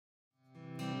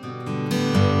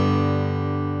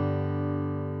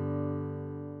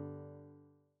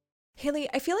Haley,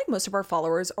 I feel like most of our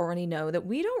followers already know that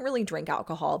we don't really drink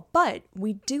alcohol, but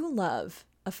we do love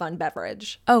a fun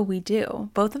beverage. Oh, we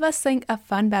do. Both of us think a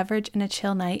fun beverage in a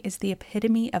chill night is the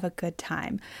epitome of a good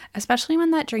time, especially when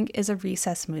that drink is a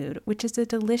recess mood, which is a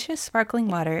delicious sparkling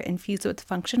water infused with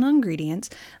functional ingredients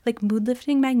like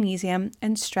mood-lifting magnesium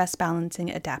and stress-balancing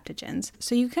adaptogens,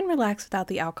 so you can relax without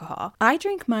the alcohol. I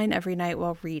drink mine every night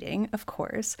while reading, of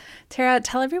course. Tara,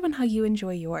 tell everyone how you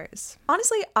enjoy yours.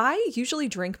 Honestly, I usually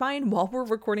drink mine while we're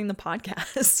recording the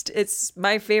podcast. It's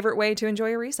my favorite way to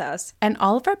enjoy a recess. And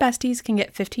all of our besties can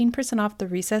get 15% off the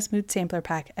Recess Mood Sampler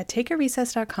Pack at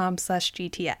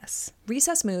takearecess.com/GTS.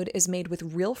 Recess Mood is made with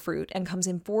real fruit and comes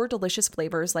in 4 delicious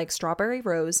flavors like strawberry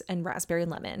rose and raspberry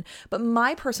lemon. But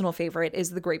my personal favorite is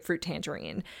the grapefruit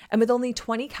tangerine. And with only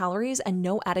 20 calories and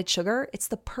no added sugar, it's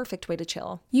the perfect way to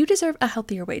chill. You deserve a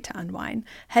healthier way to unwind.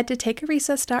 Head to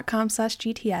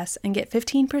takearecess.com/GTS and get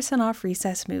 15% off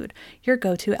Recess Mood, your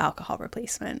go-to alcohol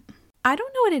replacement. I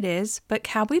don't know what it is, but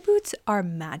cowboy boots are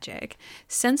magic.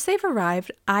 Since they've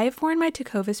arrived, I've worn my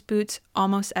Tecovas boots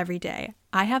almost every day.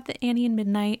 I have the Annie in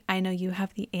Midnight. I know you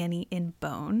have the Annie in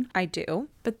Bone. I do.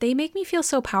 But they make me feel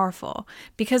so powerful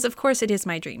because, of course, it is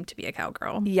my dream to be a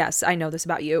cowgirl. Yes, I know this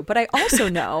about you, but I also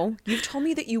know you've told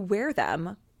me that you wear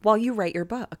them while you write your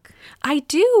book. I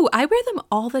do. I wear them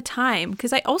all the time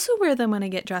because I also wear them when I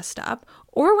get dressed up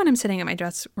or when I'm sitting at my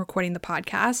desk recording the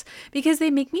podcast because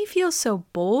they make me feel so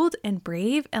bold and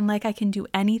brave and like I can do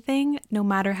anything no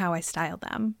matter how I style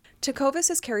them. Tecovas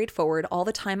has carried forward all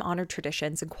the time-honored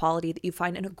traditions and quality that you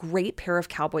find in a great pair of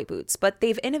cowboy boots, but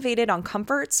they've innovated on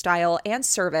comfort, style, and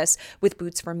service with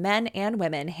boots for men and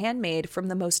women handmade from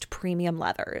the most premium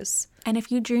leathers. And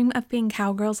if you dream of being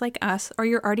cowgirls like us, or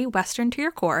you're already Western to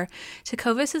your core,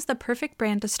 Tecovas is the perfect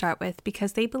brand to start with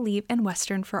because they believe in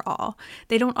Western for all.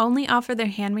 They don't only offer their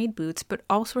handmade boots, but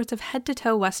all sorts of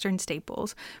head-to-toe Western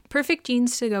staples. Perfect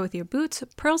jeans to go with your boots,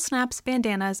 pearl snaps,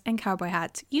 bandanas, and cowboy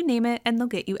hats. You name it, and they'll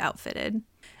get you outfitted.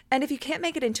 And if you can't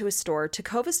make it into a store,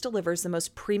 Tecovas delivers the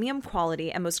most premium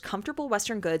quality and most comfortable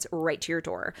Western goods right to your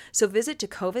door. So visit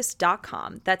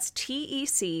tecovas.com. That's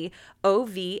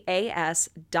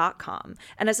TECOVAS.com.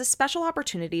 And as a special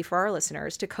opportunity for our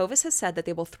listeners, Tecovas has said that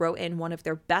they will throw in one of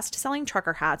their best-selling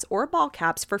trucker hats or ball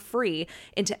caps for free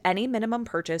into any minimum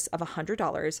purchase of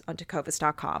 $100 on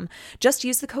tecovas.com. Just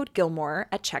use the code Gilmore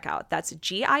at checkout. That's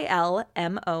GILMORE.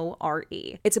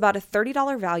 It's about a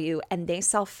 $30 value and they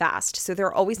sell fast, so there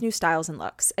are always new styles and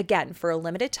looks. Again, for a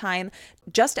limited time,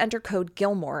 just enter code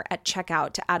Gilmore at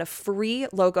checkout to add a free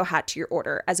logo hat to your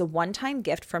order as a one-time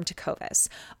gift from Tecovas.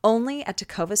 Only at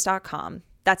tecovas.com.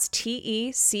 That's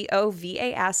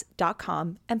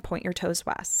TECOVAS.com and point your toes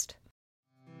west.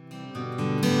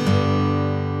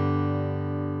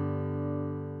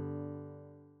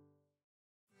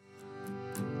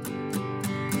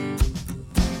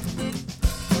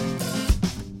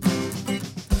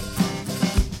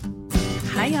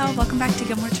 Hi y'all, welcome back to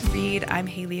Gilmore to Read. I'm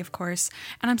Haley, of course,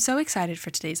 and I'm so excited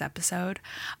for today's episode.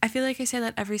 I feel like I say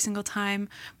that every single time,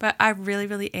 but I really,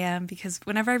 really am because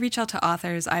whenever I reach out to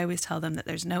authors, I always tell them that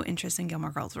there's no interest in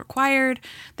Gilmore Girls required,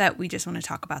 that we just want to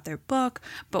talk about their book,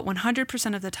 but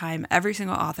 100% of the time, every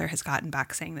single author has gotten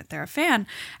back saying that they're a fan,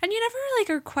 and you never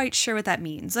are quite sure what that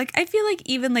means. I feel like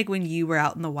even when you were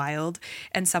out in the wild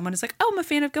and someone is like, oh, I'm a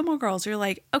fan of Gilmore Girls, you're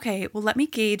like, okay, well, let me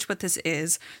gauge what this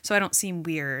is so I don't seem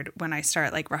weird when I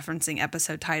start referencing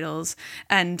episode titles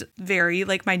and very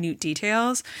minute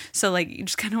details. So you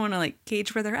just kind of want to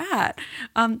gauge where they're at.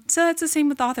 So that's the same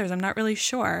with authors. I'm not really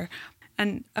sure.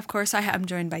 And of course, I am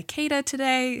joined by Kata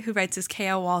today, who writes as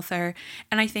K.L. Walther.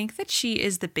 And I think that she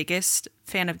is the biggest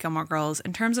fan of Gilmore Girls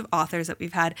in terms of authors that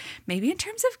we've had, maybe in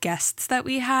terms of guests that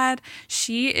we had.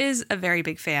 She is a very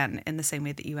big fan in the same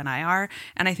way that you and I are.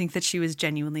 And I think that she was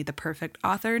genuinely the perfect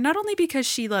author, not only because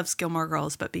she loves Gilmore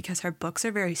Girls, but because her books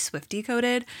are very Swiftie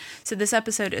coded. So this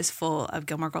episode is full of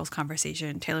Gilmore Girls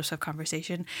conversation, Taylor Swift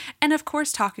conversation, and of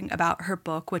course talking about her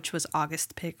book, which was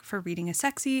August's pick for Reading is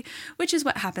Sexy, which is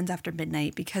what happens after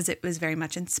midnight because it was very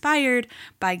much inspired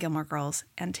by Gilmore Girls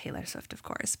and Taylor Swift, of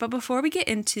course. But before we get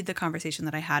into the conversation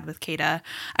that I had with Kata,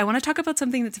 I want to talk about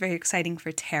something that's very exciting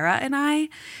for Tara and I.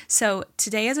 So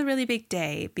today is a really big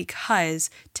day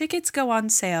because tickets go on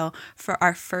sale for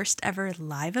our first ever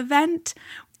live event,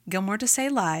 Gilmore to Say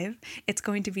Live. It's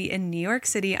going to be in New York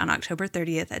City on October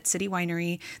 30th at City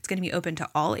Winery. It's going to be open to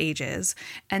all ages.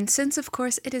 And since, of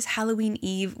course, it is Halloween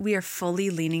Eve, we are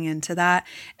fully leaning into that.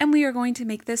 And we are going to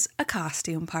make this a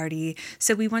costume party.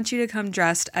 So we want you to come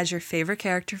dressed as your favorite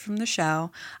character from the show.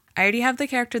 I already have the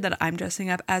character that I'm dressing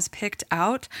up as picked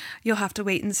out. You'll have to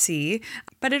wait and see.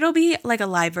 But it'll be like a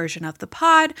live version of the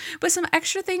pod with some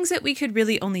extra things that we could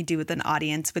really only do with an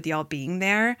audience with y'all being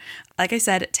there. Like I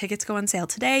said, tickets go on sale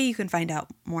today. You can find out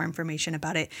more information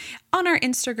about it on our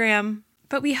Instagram.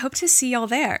 But we hope to see y'all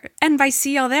there. And by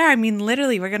see y'all there, I mean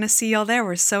literally we're going to see y'all there.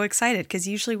 We're so excited because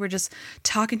usually we're just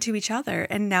talking to each other.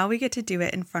 And now we get to do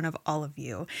it in front of all of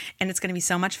you. And it's going to be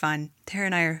so much fun. Tara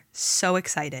and I are so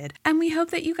excited. And we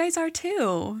hope that you guys are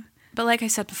too. But like I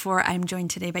said before, I'm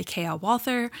joined today by K.L.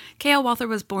 Walther. K.L. Walther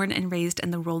was born and raised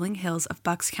in the rolling hills of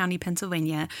Bucks County,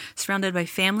 Pennsylvania, surrounded by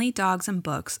family, dogs, and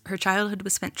books. Her childhood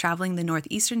was spent traveling the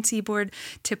northeastern seaboard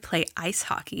to play ice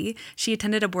hockey. She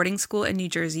attended a boarding school in New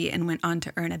Jersey and went on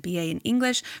to earn a BA in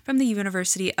English from the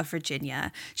University of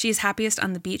Virginia. She is happiest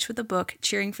on the beach with a book,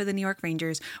 cheering for the New York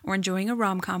Rangers, or enjoying a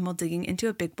rom-com while digging into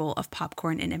a big bowl of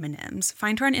popcorn and M&Ms.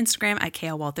 Find her on Instagram at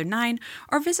klwalther9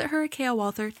 or visit her at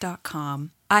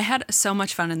klwalther.com. I had so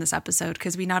much fun in this episode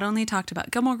because we not only talked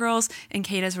about Gilmore Girls and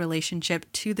Kata's relationship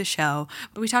to the show,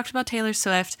 but we talked about Taylor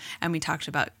Swift and we talked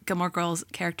about Gilmore Girls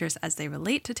characters as they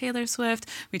relate to Taylor Swift.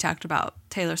 We talked about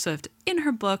Taylor Swift in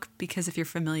her book because if you're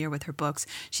familiar with her books,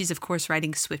 she's of course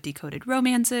writing Swiftie-coded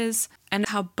romances, and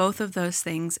how both of those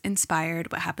things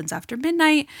inspired What Happens After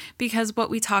Midnight, because what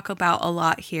we talk about a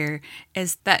lot here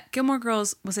is that Gilmore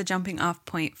Girls was a jumping off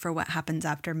point for What Happens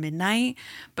After Midnight,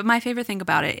 but my favorite thing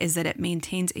about it is that it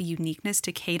maintains a uniqueness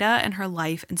to Kata and her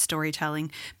life and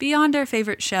storytelling beyond our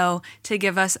favorite show to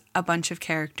give us a bunch of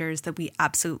characters that we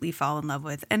absolutely fall in love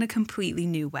with in a completely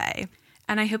new way.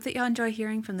 And I hope that y'all enjoy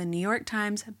hearing from the New York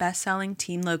Times best-selling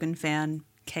Teen Logan fan,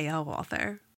 K.L.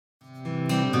 Walther.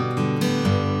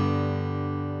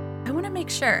 I want to make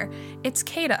sure it's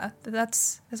Kata. Is that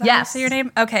how you say your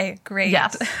name? Okay, great.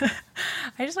 Yes.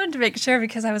 I just wanted to make sure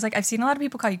because I was like, I've seen a lot of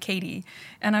people call you Katie,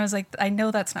 and I was like, I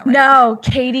know that's not right. No,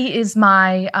 Katie is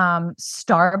my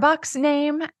Starbucks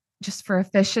name, just for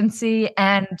efficiency.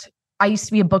 And I used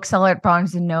to be a bookseller at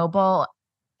Barnes and Noble,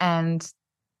 and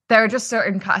there are just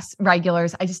certain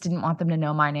regulars. I just didn't want them to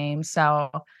know my name.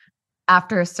 So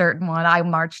after a certain one, I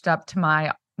marched up to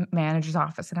my manager's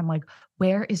office and I'm like,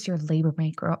 where is your label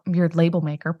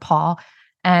maker, Paul?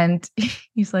 And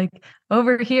he's like,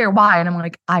 over here. Why? And I'm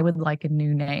like, I would like a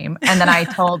new name. And then I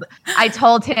told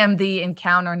him the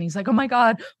encounter, and he's like, oh my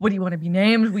God, what do you want to be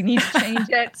named? We need to change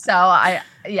it. So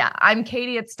I'm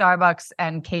Katie at Starbucks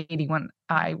and Katie when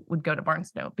I would go to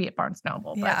Barnes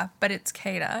Noble. Yeah, but it's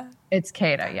Kata. It's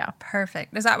Kata, yeah.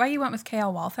 Perfect. Is that why you went with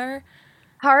K.L. Walther?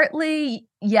 Partly,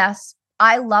 yes.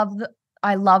 I love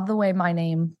the way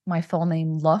my full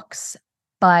name looks,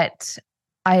 but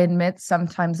I admit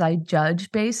sometimes I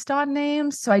judge based on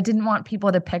names. So I didn't want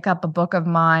people to pick up a book of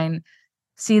mine,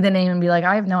 see the name and be like,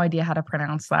 I have no idea how to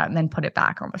pronounce that, and then put it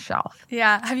back on the shelf.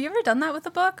 Yeah. Have you ever done that with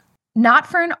a book? Not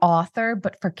for an author,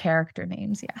 but for character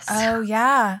names, yes. Oh,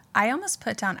 yeah. I almost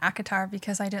put down Akatar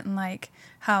because I didn't like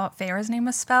how Feyre's name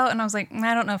was spelled. And I was like,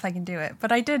 I don't know if I can do it.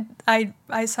 But I did. I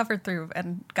suffered through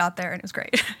and got there, and it was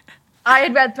great. I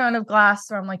had read Throne of Glass,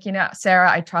 so I'm like,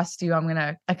 Sarah, I trust you. I'm going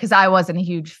to, because I wasn't a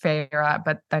huge Feyre,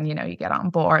 but then, you get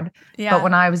on board. Yeah. But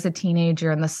when I was a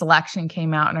teenager and the selection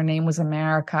came out and her name was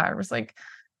America, I was like,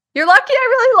 you're lucky I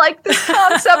really like this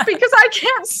concept because I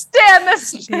can't stand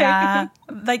this name. Yeah,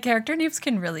 like character names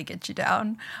can really get you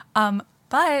down.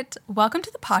 But welcome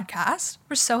to the podcast.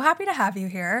 We're so happy to have you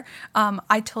here.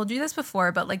 I told you this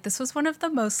before, but like this was one of the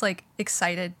most like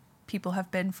excited people have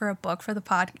been for a book for the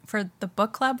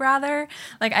book club rather.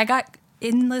 Like I got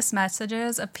endless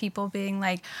messages of people being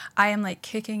like, I am like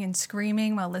kicking and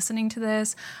screaming while listening to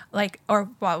this, like, or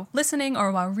while listening or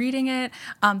while reading it.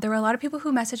 There were a lot of people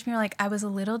who messaged me like, I was a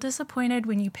little disappointed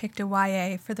when you picked a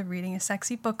YA for the Reading is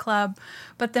Sexy book club.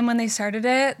 But then when they started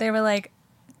it, they were like,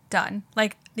 done.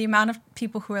 Like the amount of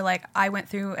people who were like, I went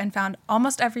through and found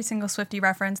almost every single Swiftie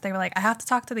reference. They were like, I have to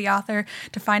talk to the author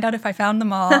to find out if I found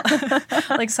them all.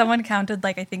 Like someone counted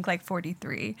like, I think like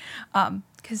 43.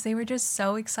 Because they were just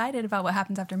so excited about What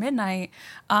Happens After Midnight.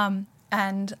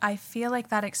 And I feel like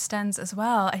that extends as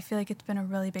well. I feel like it's been a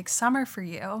really big summer for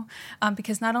you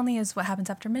because not only is What Happens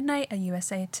After Midnight a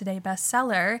USA Today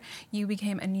bestseller, you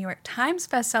became a New York Times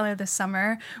bestseller this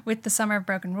summer with The Summer of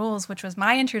Broken Rules, which was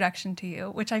my introduction to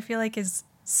you, which I feel like is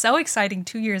so exciting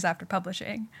 2 years after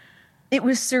publishing. It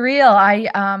was surreal. I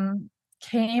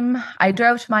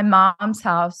drove to my mom's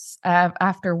house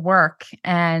after work,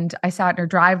 and I sat in her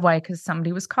driveway because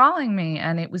somebody was calling me,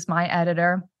 and it was my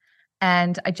editor.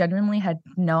 And I genuinely had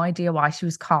no idea why she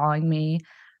was calling me.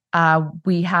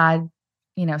 We had,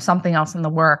 something else in the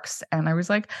works. And I was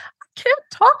like, I can't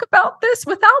talk about this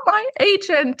without my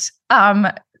agent.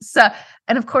 So,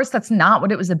 and of course, that's not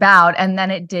what it was about. And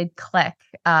then it did click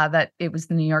that it was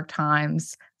the New York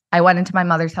Times. I went into my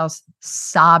mother's house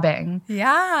sobbing.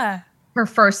 Yeah. Her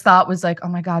first thought was like, oh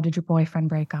my God, did your boyfriend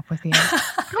break up with you?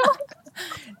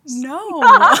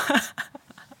 No.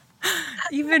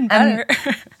 Even better.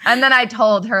 And then I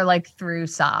told her like through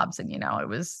sobs, and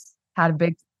had a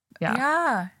big,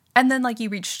 yeah. And then like you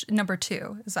reached number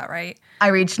 2, is that right? I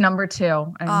reached number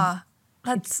 2. And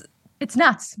it's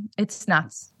nuts. It's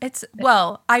nuts.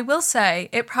 Well, I will say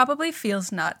it probably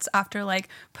feels nuts after like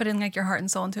putting like your heart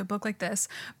and soul into a book like this.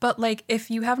 But like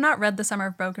if you have not read The Summer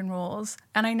of Broken Rules,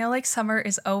 and I know like summer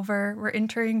is over, we're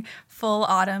entering full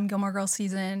autumn Gilmore Girls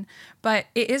season, but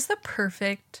it is the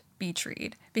perfect beach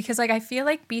read because like I feel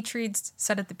like beach reads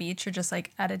set at the beach are just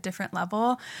like at a different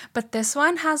level, but this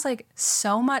one has like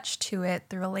so much to it.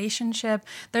 The relationship,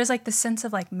 there's like the sense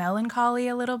of like melancholy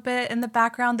a little bit in the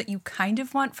background that you kind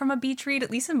of want from a beach read,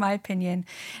 at least in my opinion,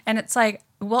 and it's like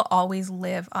will always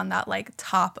live on that like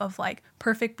top of like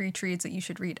perfect beach reads that you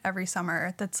should read every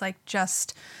summer. That's like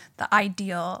just the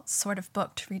ideal sort of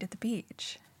book to read at the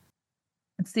beach.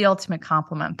 It's the ultimate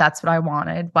compliment. That's what I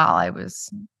wanted while I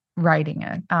was writing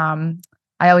it.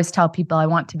 I always tell people I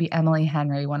want to be Emily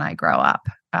Henry when I grow up.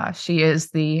 She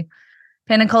is the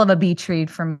pinnacle of a beach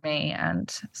read for me.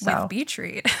 And so with beach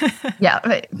read.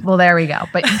 Yeah. Well, there we go.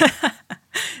 But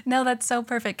no, that's so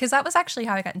perfect. Because that was actually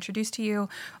how I got introduced to you.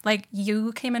 Like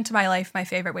you came into my life, my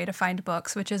favorite way to find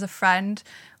books, which is a friend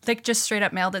like just straight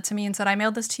up mailed it to me and said, I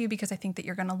mailed this to you because I think that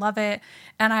you're going to love it.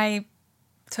 And I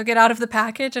took it out of the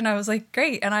package and I was like,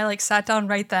 great. And I like sat down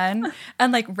right then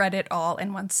and like read it all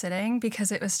in one sitting because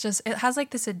it was just, it has like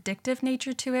this addictive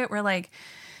nature to it where like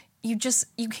you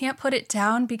can't put it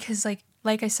down because like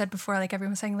I said before, like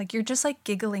everyone was saying, like you're just like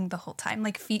giggling the whole time,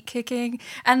 like feet kicking.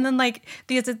 And then like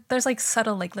there's like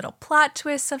subtle like little plot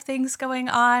twists of things going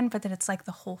on, but then it's like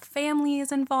the whole family is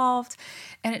involved.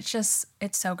 And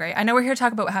it's so great. I know we're here to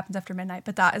talk about what happens after midnight,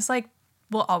 but that is like,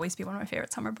 will always be one of my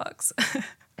favorite summer books.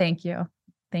 Thank you.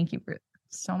 Thank you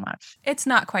so much. It's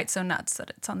not quite so nuts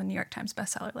that it's on the New York Times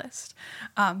bestseller list.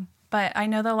 But I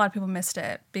know that a lot of people missed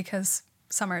it because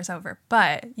summer is over.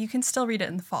 But you can still read it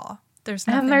in the fall. There's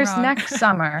nothing And there's wrong. next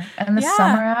summer and the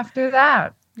summer after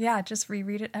that. Yeah, just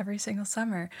reread it every single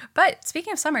summer. But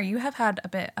speaking of summer, you have had a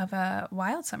bit of a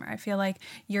wild summer. I feel like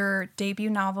your debut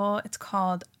novel, it's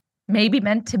called Maybe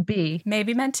Meant to Be.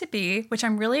 Maybe Meant to Be, which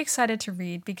I'm really excited to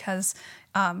read because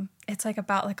it's like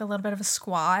about like a little bit of a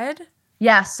squad.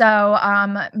 Yeah, so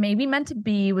Maybe Meant to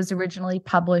Be was originally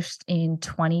published in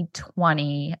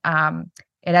 2020.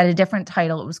 It had a different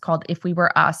title. It was called If We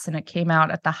Were Us, and it came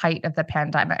out at the height of the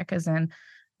pandemic, as in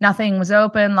nothing was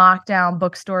open, lockdown,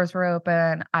 bookstores were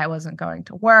open, I wasn't going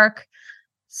to work.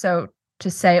 So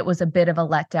to say it was a bit of a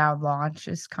letdown launch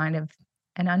is kind of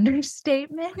an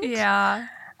understatement. Yeah.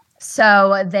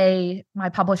 So my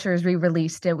publishers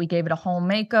re-released it. We gave it a whole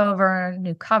makeover,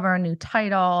 new cover, new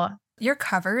title. Your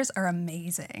covers are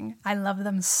amazing. I love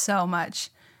them so much.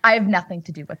 I have nothing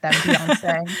to do with them beyond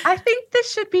saying, I think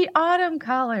this should be autumn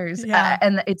colors. Yeah.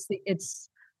 And it's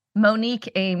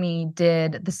Monique Amy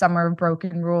did The Summer of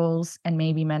Broken Rules and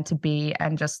Maybe Meant to Be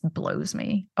and just blows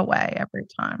me away every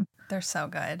time. They're so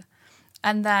good.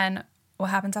 And then What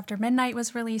Happens After Midnight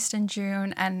was released in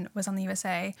June and was on the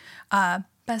USA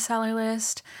bestseller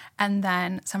list. And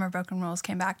then Summer of Broken Rules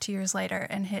came back 2 years later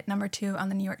and hit number 2 on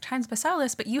the New York Times bestseller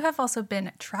list. But you have also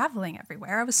been traveling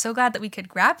everywhere. I was so glad that we could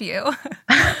grab you.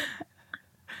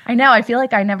 I know. I feel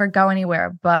like I never go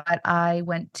anywhere, but I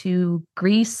went to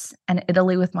Greece and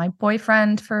Italy with my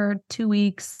boyfriend for 2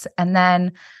 weeks. And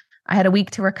then I had a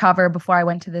week to recover before I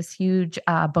went to this huge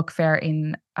book fair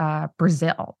in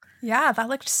Brazil. Yeah, that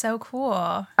looked so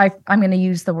cool. I'm going to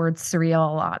use the word surreal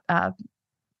a lot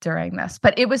during this,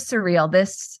 but it was surreal.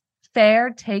 This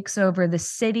fair takes over the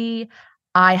city.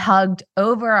 I hugged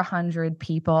over 100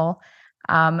 people.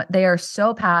 They are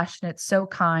so passionate, so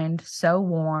kind, so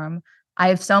warm. I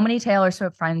have so many Taylor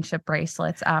Swift friendship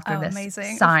bracelets after this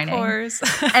amazing. signing. Of course.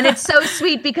 And it's so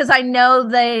sweet because I know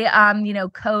they,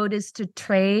 code is to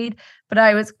trade, but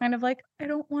I was kind of like, I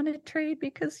don't want to trade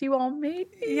because you all made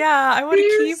me. Yeah, I want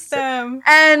to keep them.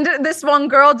 And this one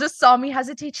girl just saw me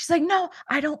hesitate. She's like, no,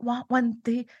 I don't want one.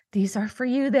 These are for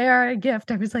you. They are a gift.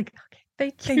 I was like,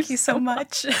 okay, thank you so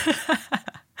much.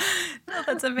 No,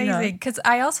 that's amazing. Because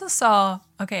I also saw,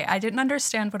 I didn't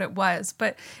understand what it was,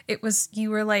 but you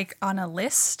were like on a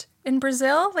list in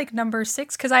Brazil, like number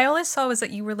 6. Because I always saw was that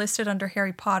you were listed under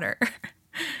Harry Potter.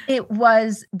 It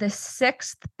was the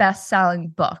 6th best-selling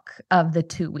book of the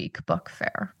 2-week book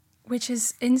fair. Which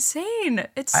is insane.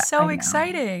 It's so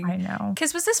exciting. I know.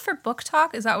 Because was this for Book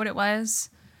Talk? Is that what it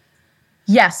was?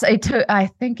 Yes, I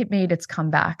think it made its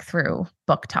comeback through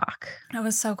Book Talk. It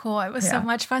was so cool. It was so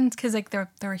much fun because like there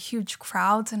were huge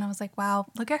crowds, and I was like, wow,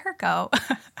 look at her go.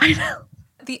 I know.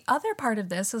 The other part of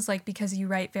this is like because you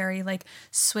write very like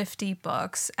Swiftie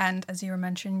books, and as you were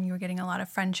mentioning, you were getting a lot of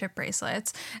friendship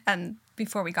bracelets. And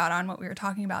before we got on, what we were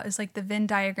talking about is like the Venn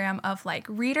diagram of like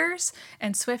readers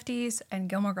and Swifties and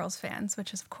Gilmore Girls fans,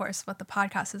 which is of course what the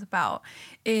podcast is about,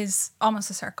 is almost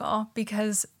a circle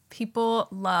because people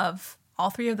love all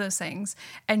three of those things.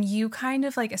 And you kind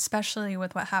of like, especially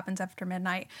with What Happens After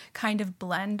Midnight, kind of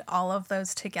blend all of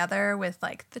those together with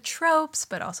like the tropes,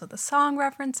 but also the song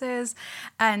references.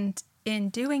 And in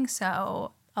doing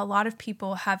so, a lot of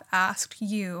people have asked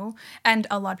you, and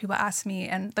a lot of people asked me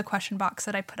in the question box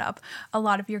that I put up, a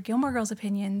lot of your Gilmore Girls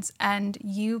opinions. And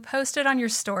you posted on your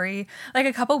story like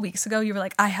a couple weeks ago, you were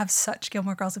like, I have such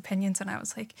Gilmore Girls opinions. And I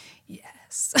was like,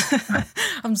 yes,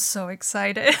 I'm so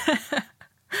excited.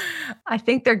 I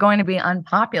think they're going to be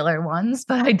unpopular ones,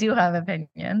 but I do have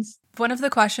opinions. One of the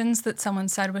questions that someone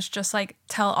said was just like,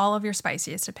 tell all of your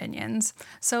spiciest opinions.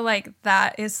 So like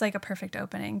that is like a perfect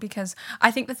opening because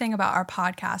I think the thing about our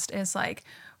podcast is like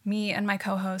me and my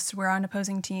co-host, we're on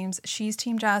opposing teams. She's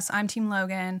Team Jess, I'm Team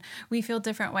Logan. We feel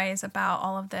different ways about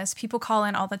all of this. People call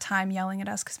in all the time yelling at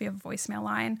us because we have a voicemail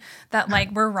line that like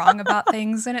we're wrong about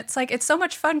things. And it's like, it's so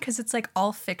much fun because it's like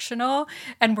all fictional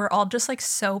and we're all just like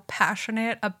so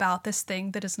passionate about this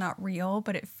thing that is not real,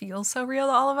 but it feels so real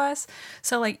to all of us.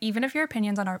 So like, even if your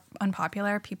opinions are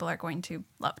unpopular, people are going to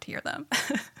love to hear them.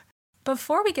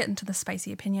 Before we get into the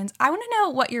spicy opinions, I want to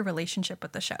know what your relationship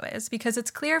with the show is because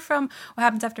it's clear from What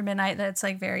Happens After Midnight that it's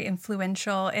like very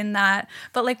influential in that.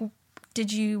 But like,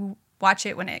 did you watch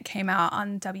it when it came out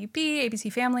on WB,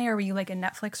 ABC Family, or were you like a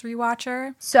Netflix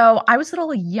rewatcher? So I was a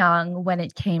little young when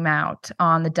it came out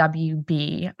on the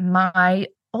WB. My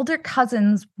older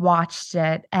cousins watched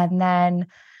it, and then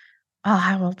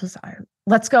how old was I?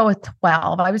 Let's go with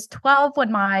 12. I was 12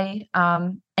 when my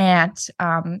aunt,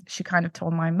 she kind of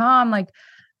told my mom, like,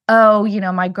 oh,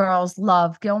 my girls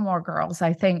love Gilmore Girls.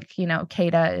 I think,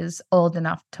 Kata is old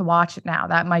enough to watch it now.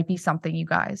 That might be something you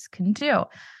guys can do.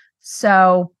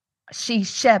 So she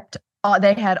shipped,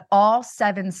 they had all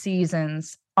 7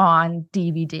 seasons on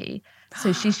DVD.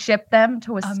 So she shipped them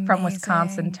from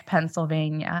Wisconsin to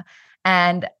Pennsylvania.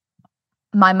 And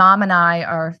my mom and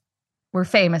I we're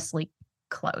famously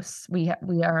close.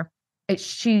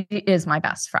 She is my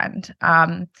best friend.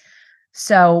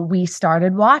 So we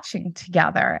started watching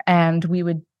together and we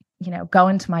would, go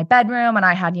into my bedroom and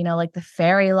I had, like the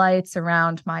fairy lights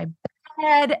around my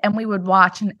bed and we would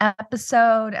watch an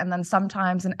episode and then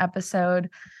sometimes an episode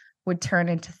would turn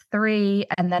into 3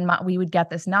 and then we would get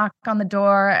this knock on the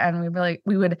door and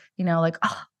we would,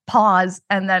 pause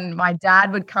and then my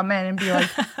dad would come in and be like,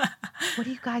 what are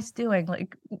you guys doing?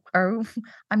 Like,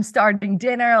 I'm starting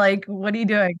dinner. Like, what are you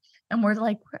doing? And we're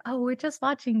like, we're just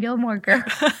watching Gilmore Girls.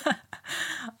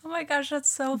 Oh my gosh, that's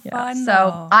so fun.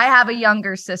 So I have a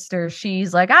younger sister.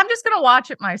 She's like, I'm just gonna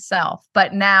watch it myself.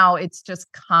 But now it's just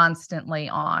constantly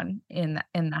on in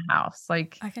the house.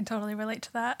 Like, I can totally relate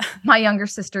to that. My younger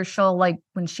sister, she'll like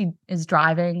when she is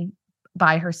driving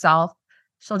by herself,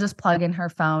 she'll just plug in her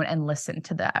phone and listen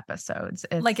to the episodes.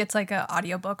 It's like an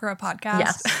audiobook or a podcast.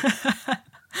 Yes.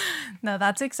 No,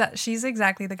 she's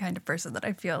exactly the kind of person that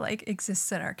I feel like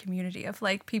exists in our community of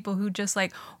like people who just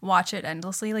like watch it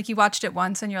endlessly. Like you watched it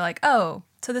once and you're like, oh,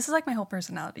 so this is like my whole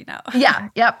personality now. Yeah.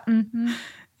 Yep. Mm-hmm.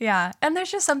 Yeah. And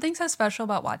there's just something so special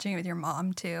about watching it with your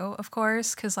mom too, of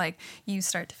course, because like you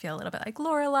start to feel a little bit like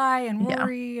Lorelai and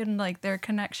Rory and like their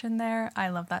connection there. I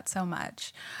love that so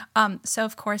much. So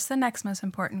of course, the next most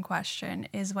important question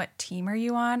is what team are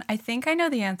you on? I think I know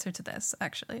the answer to this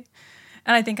actually.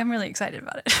 And I think I'm really excited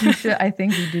about it. You should. I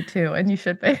think you do too. And you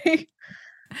should be.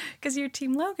 Because you're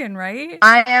Team Logan, right?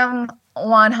 I am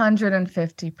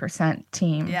 150%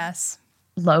 Team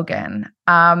Logan.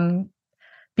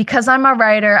 Because I'm a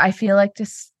writer, I feel like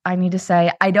I need to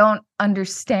say I don't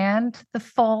understand the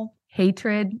full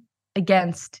hatred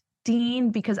against Dean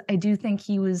because I do think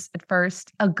he was at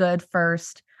first a good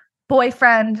first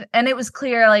boyfriend. And it was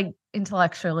clear like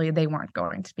intellectually they weren't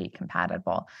going to be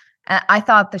compatible. I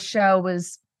thought the show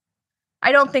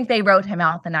I don't think they wrote him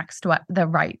out the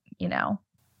right,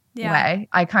 way.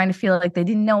 I kind of feel like they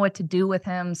didn't know what to do with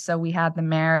him. So we had the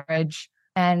marriage.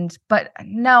 But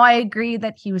no, I agree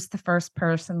that he was the first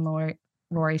person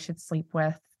Rory should sleep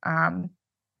with.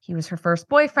 He was her first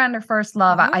boyfriend, her first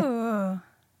love.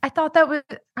 I thought that was,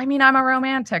 I'm a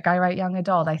romantic. I write young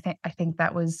adult. I think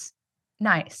that was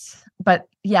nice. But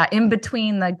yeah, in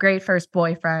between the great first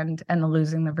boyfriend and the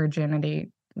losing the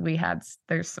virginity,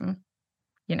 there's some,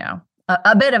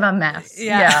 a bit of a mess.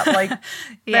 Yeah. Like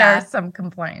there are some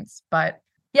complaints, but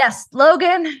yes,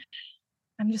 Logan.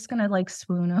 I'm just gonna like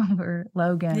swoon over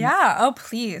Logan. Yeah. Oh,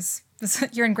 please.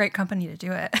 You're in great company to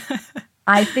do it.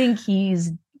 I think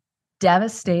he's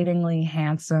devastatingly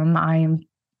handsome. I'm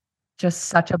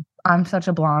such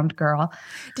a blonde girl.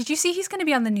 Did you see he's going to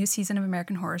be on the new season of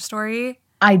American Horror Story?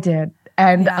 I did.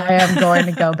 And I am going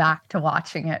to go back to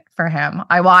watching it for him.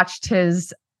 I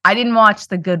didn't watch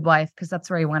The Good Wife because that's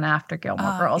where he went after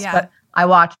Gilmore Girls, but I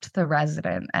watched The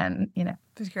Resident and, it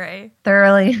was great.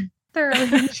 Thoroughly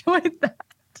enjoyed that.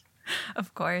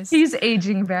 Of course. He's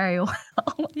aging very well.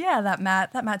 Yeah, that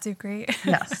Matt Dupree.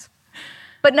 Yes.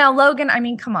 But now Logan, I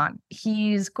mean, come on.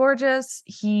 He's gorgeous.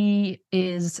 He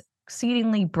is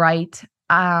exceedingly bright.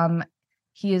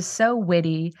 He is so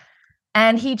witty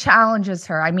and he challenges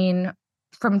her. I mean,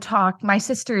 from talk, my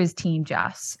sister is Team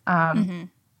Jess.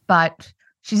 But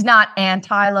she's not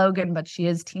anti-Logan, but she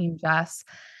is Team Jess.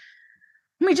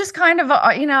 We just kind of,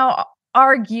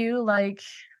 argue like,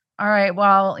 all right,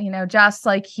 well, Jess,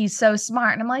 like, he's so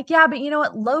smart. And I'm like, yeah, but you know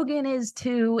what? Logan is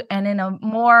too. And in a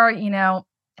more,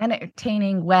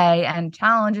 entertaining way and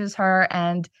challenges her.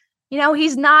 And,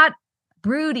 he's not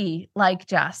broody like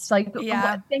Jess. Like,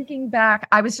 thinking back,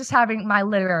 I was just having my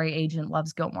literary agent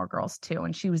loves Gilmore Girls too.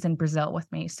 And she was in Brazil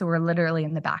with me. So we're literally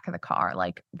in the back of the car,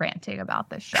 like ranting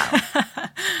about this show.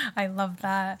 I love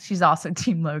that. She's also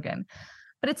Team Logan.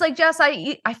 But it's like, Jess,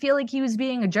 I feel like he was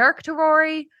being a jerk to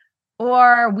Rory.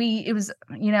 Or it was,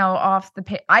 off the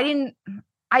page. I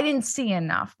didn't see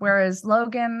enough. Whereas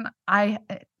Logan, I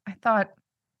thought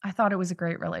it was a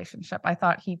great relationship. I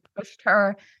thought he pushed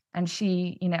her and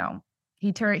she,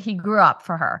 he grew up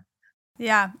for her.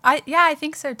 Yeah, I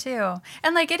think so too.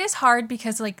 And like, it is hard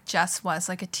because like Jess was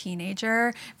like a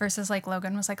teenager versus like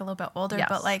Logan was like a little bit older. Yes.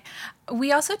 But like,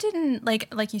 we also didn't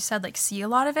like you said, like see a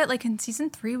lot of it. Like in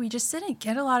season 3, we just didn't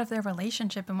get a lot of their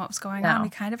relationship and what was going on. We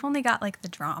kind of only got like the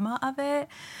drama of it.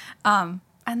 And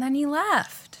then he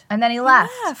left. And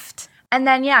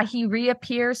then, he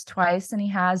reappears twice and he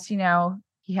has,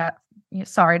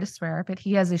 sorry to swear, but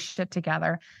he has his shit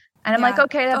together. And I'm like,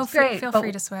 okay, that's great. Feel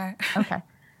free to swear. Okay.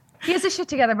 He has his shit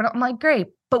together, but I'm like, great.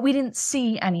 But we didn't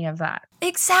see any of that.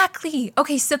 Exactly.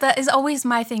 Okay, so that is always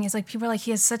my thing is like, people are like, he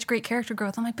has such great character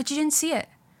growth. I'm like, but you didn't see it.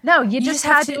 No, you just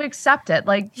had to accept it.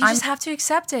 Like, you just have to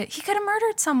accept it. He could have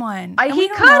murdered someone. He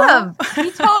could have. He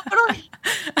totally.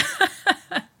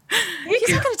 He's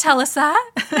not going to tell us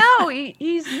that. No,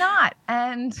 he's not.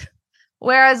 And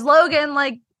whereas Logan,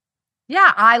 like,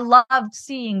 yeah, I loved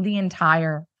seeing the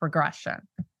entire progression.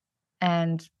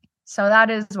 And so that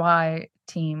is why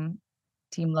Team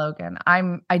Logan.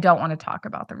 I don't want to talk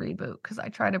about the reboot because I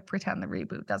try to pretend the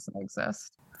reboot doesn't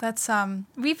exist. That's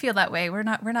we feel that way. We're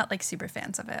not like super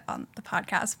fans of it on the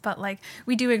podcast, but like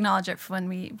we do acknowledge it when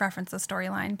we reference the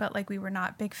storyline, but like we were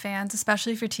not big fans,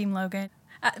 especially for Team Logan.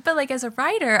 But like as a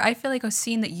writer, I feel like a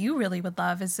scene that you really would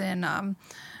love is in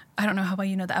I don't know how well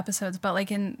you know the episodes, but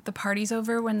like in The Party's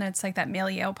Over when it's like that male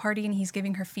Yale party and he's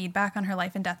giving her feedback on her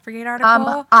Life and Death Brigade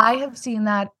article. I have seen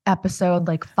that episode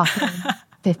like fucking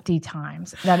 50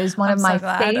 times. That is one of my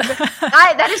favorite.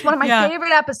 That is one of my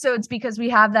favorite episodes because we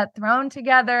have that thrown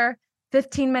together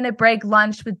 15-minute break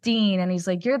lunch with Dean. And he's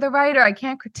like, you're the writer. I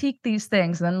can't critique these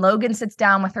things. And then Logan sits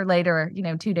down with her later,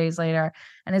 2 days later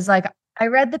and is like, I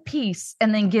read the piece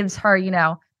and then gives her,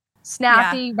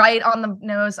 snappy right on the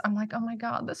nose. I'm like, oh my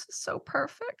God, this is so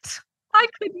perfect. I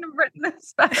couldn't have written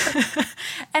this better.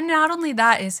 And not only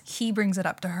that is he brings it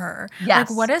up to her.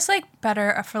 Yes. Like what is like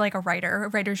better for like a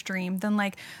writer's dream than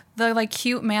like the like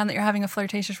cute man that you're having a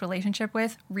flirtatious relationship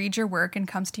with reads your work and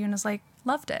comes to you and is like,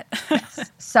 loved it.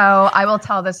 Yes. So I will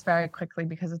tell this very quickly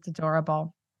because it's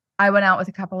adorable. I went out with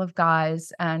a couple of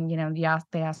guys and, they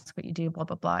asked what you do, blah,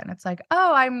 blah, blah. And it's like,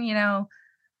 oh, I'm,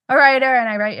 a writer and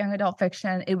I write young adult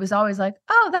fiction. It was always like,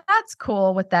 oh, that's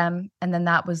cool with them. And then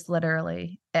that was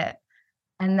literally it.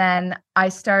 And then I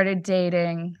started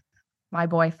dating my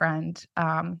boyfriend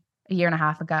a year and a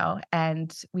half ago,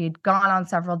 and we had gone on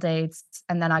several dates,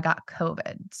 and then I got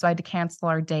COVID. So I had to cancel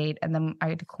our date, and then I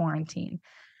had to quarantine.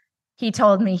 He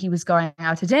told me he was going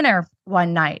out to dinner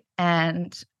one night,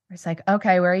 and I was like,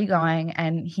 okay, where are you going?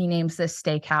 And he names this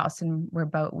steakhouse, and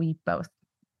we both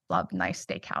love nice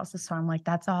steakhouses. So I'm like,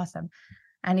 that's awesome.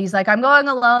 And he's like, I'm going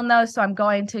alone though, so I'm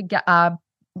going to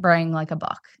bring like a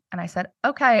book. And I said,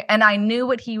 okay. And I knew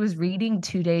what he was reading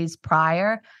 2 days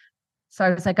prior. So I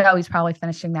was like, oh, he's probably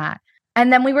finishing that.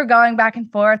 And then we were going back and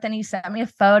forth and he sent me a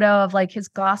photo of like his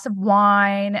glass of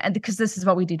wine. And because this is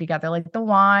what we do together, like the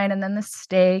wine and then the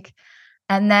steak.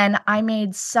 And then I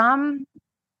made some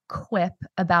quip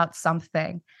about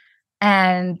something.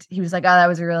 And he was like, oh, that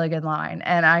was a really good line.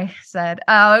 And I said,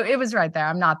 oh, it was right there.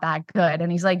 I'm not that good.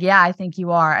 And he's like, yeah, I think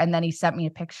you are. And then he sent me a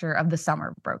picture of the Summer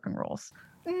of Broken Rules.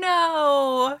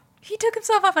 No. He took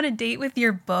himself off on a date with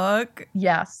your book?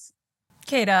 Yes.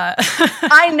 Kata.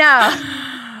 I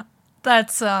know.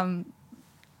 That's,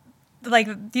 like,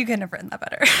 you couldn't have written that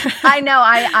better. I know.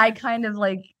 I kind of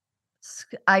like,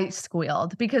 I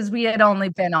squealed because we had only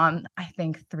been on, I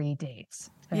think, 3 dates.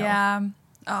 So. Yeah.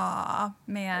 Aw,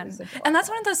 man. And that's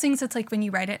one of those things that's like when you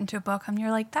write it into a book and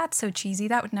you're like, that's so cheesy.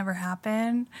 That would never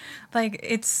happen. Like,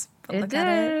 it look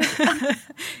at it.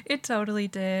 It totally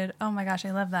did. Oh my gosh,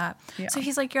 I love that. Yeah. So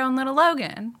he's like your own little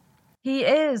Logan. He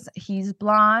is. He's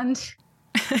blonde.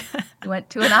 He went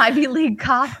to an Ivy League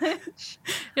college.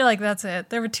 You're like, that's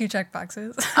it. There were 2 check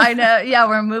boxes. I know. Yeah,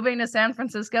 we're moving to San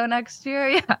Francisco next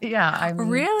year. Yeah. I mean,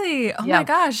 really? Oh my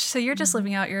gosh. So you're just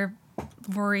living out your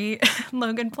Rory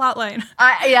Logan plotline.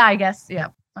 I guess. Yeah,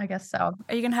 I guess so.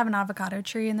 Are you gonna have an avocado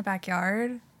tree in the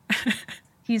backyard?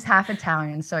 He's half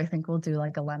Italian, so I think we'll do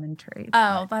like a lemon tree.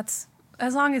 Oh, that's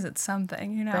as long as it's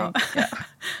something, you know. Right. Yeah.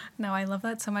 No, I love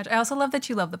that so much. I also love that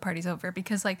you love The Party's Over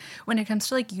because, like, when it comes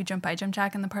to like You Jump, I Jump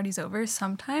Jack and The Party's Over,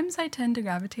 sometimes I tend to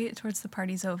gravitate towards The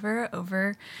Party's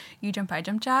over You Jump, I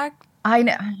Jump Jack. I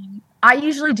know. I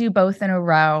usually do both in a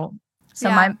row. So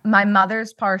my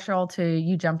mother's partial to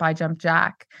You Jump, I Jump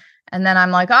Jack. And then I'm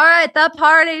like, all right, the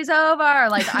party's over.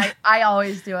 Like I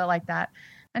always do it like that.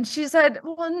 And she said,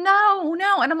 well,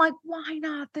 no. And I'm like, why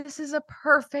not? This is a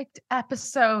perfect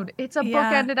episode. It's a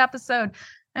bookended episode.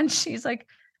 And she's like,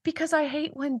 because I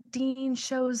hate when Dean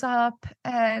shows up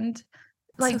and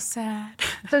like so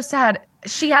sad.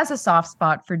 She has a soft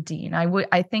spot for Dean.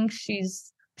 I think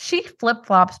she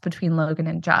flip-flops between Logan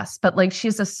and Jess, but like she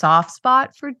has a soft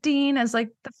spot for Dean as like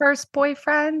the first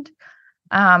boyfriend.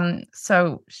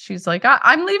 So she's like,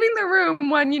 I'm leaving the room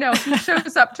when, he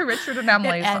shows up to Richard and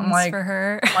Emily. So I'm like, for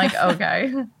her. I'm like,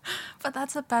 okay. But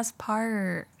that's the best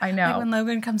part. I know. Like when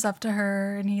Logan comes up to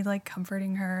her and he's like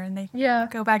comforting her and they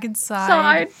go back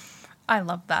inside. I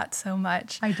love that so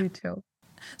much. I do too.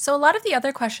 So a lot of the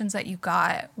other questions that you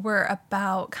got were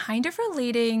about kind of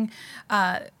relating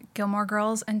Gilmore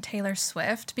Girls and Taylor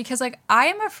Swift, because like I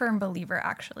am a firm believer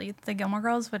actually the Gilmore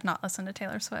Girls would not listen to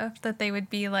Taylor Swift, that they would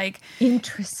be like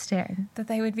interesting, that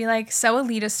they would be like so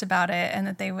elitist about it, and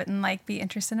that they wouldn't like be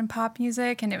interested in pop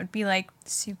music, and it would be like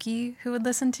Suki who would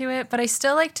listen to it. But I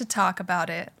still like to talk about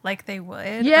it like they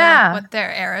would, like what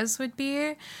their eras would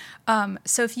be.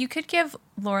 So if you could give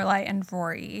Lorelai and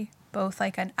Rory both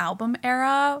like an album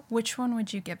era, which one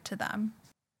would you give to them?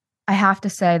 I have to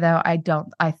say though,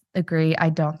 I agree. I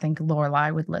don't think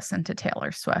Lorelai would listen to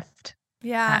Taylor Swift.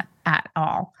 Yeah. At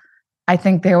all. I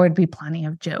think there would be plenty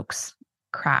of jokes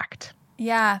cracked.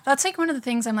 Yeah. That's like one of the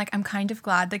things I'm kind of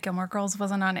glad that Gilmore Girls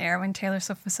wasn't on air when Taylor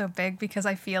Swift was so big, because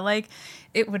I feel like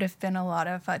it would have been a lot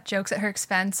of jokes at her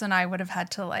expense, and I would have had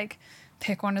to like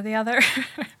pick one or the other.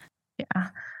 Yeah.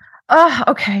 Oh,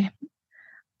 okay.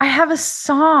 I have a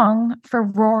song for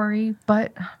Rory,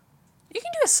 but you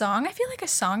can do a song. I feel like a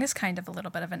song is kind of a little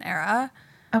bit of an era.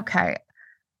 Okay.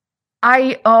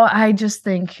 I just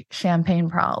think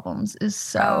Champagne Problems is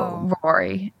so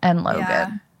Rory and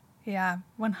Logan. Yeah,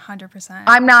 100%.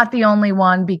 I'm not the only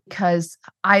one, because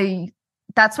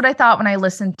that's what I thought when I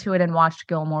listened to it and watched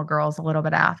Gilmore Girls a little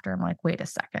bit after. I'm like, wait a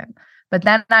second. But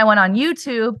then I went on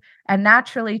YouTube and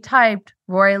naturally typed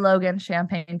Rory Logan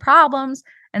Champagne Problems,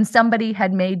 and somebody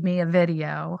had made me a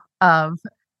video of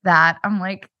that. I'm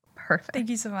like, perfect. Thank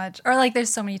you so much. Or like there's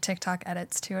so many TikTok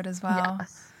edits to it as well.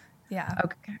 Yes. Yeah.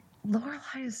 Okay.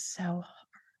 Lorelai is so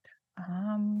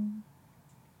hard.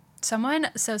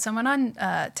 Someone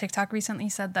on TikTok recently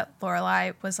said that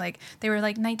Lorelai was like, they were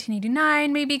like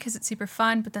 1989 maybe because it's super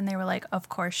fun, but then they were like, of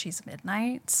course she's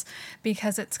Midnights,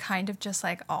 because it's kind of just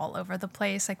like all over the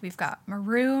place. Like we've got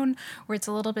Maroon where it's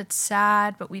a little bit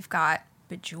sad, but we've got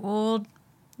Bejeweled,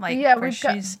 like where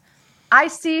she's. I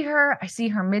see her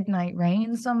Midnight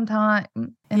Rain sometime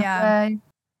in a way.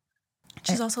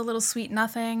 She's also a little Sweet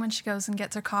Nothing when she goes and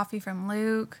gets her coffee from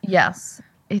Luke. Yes.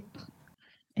 It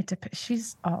depends.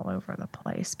 She's all over the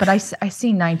place. But I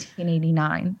see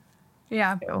 1989.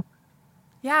 Yeah. Too.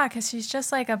 Yeah, because she's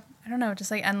just like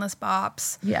just like endless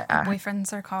bops. Yeah. Her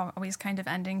boyfriends are always kind of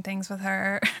ending things with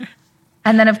her.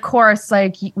 And then, of course,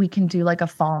 like we can do like a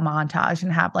fall montage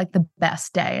and have like the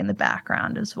best day in the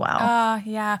background as well.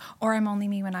 Yeah. Or I'm Only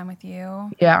Me When I'm With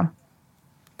You. Yeah.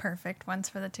 Perfect ones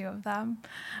for the two of them.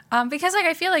 Because like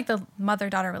I feel like the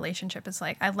mother-daughter relationship is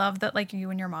like, I love that like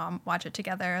you and your mom watch it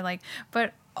together. Like,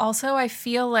 but also I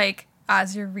feel like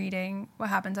as you're reading What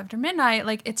Happens After Midnight,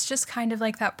 like it's just kind of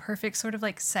like that perfect sort of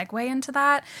like segue into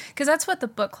that, because that's what the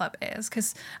book club is.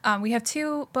 Because we have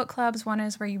two book clubs. One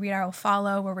is where you read I Will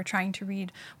Follow, where we're trying to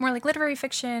read more like literary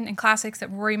fiction and classics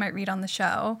that Rory might read on the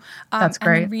show. That's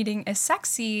great. And then Reading is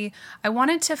Sexy. I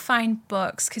wanted to find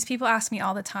books, because people ask me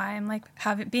all the time, like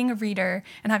being a reader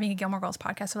and having a Gilmore Girls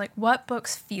podcast, they're like, what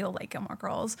books feel like Gilmore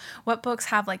Girls? What books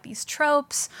have like these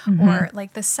tropes or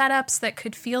like the setups that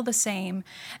could feel the same?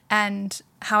 And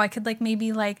how I could like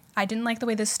maybe like, I didn't like the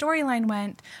way the storyline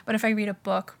went, but if I read a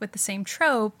book with the same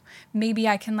trope, maybe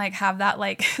I can like have that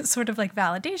like sort of like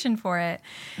validation for it.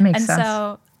 Makes sense.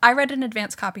 So I read an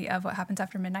advanced copy of What Happens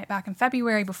After Midnight back in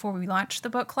February before we launched the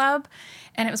book club.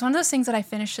 And it was one of those things that I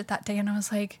finished it that day and I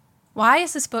was like, why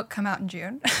has this book come out in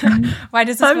June? Why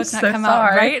does this book not come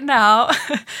out right now?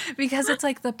 Because it's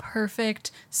like the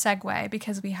perfect segue,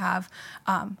 because we have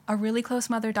a really close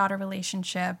mother-daughter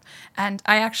relationship. And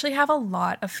I actually have a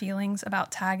lot of feelings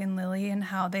about Tag and Lily and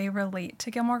how they relate to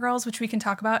Gilmore Girls, which we can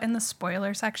talk about in the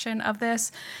spoiler section of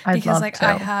this. Because like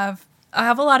I have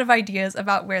a lot of ideas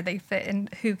about where they fit and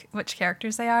which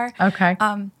characters they are. Okay.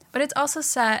 But it's also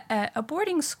set at a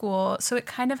boarding school, so it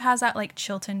kind of has that like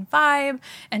Chilton vibe,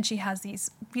 and she has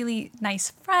these really nice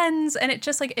friends, and it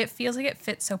just like, it feels like it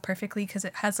fits so perfectly because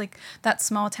it has like that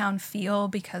small town feel,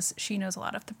 because she knows a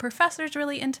lot of the professors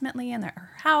really intimately in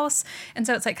her house, and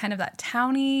so it's like kind of that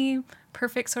towny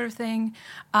perfect sort of thing.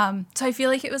 So I feel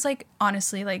like it was like,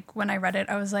 honestly, like when I read it,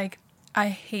 I was like, I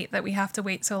hate that we have to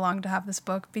wait so long to have this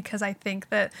book, because I think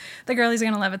that the girlies are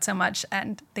going to love it so much,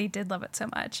 and they did love it so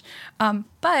much.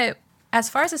 But as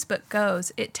far as this book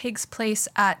goes, it takes place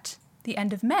at the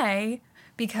end of May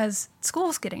because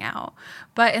school's getting out.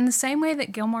 But in the same way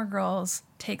that Gilmore Girls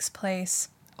takes place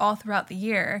all throughout the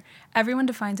year, everyone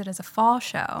defines it as a fall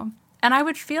show. And I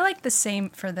would feel like the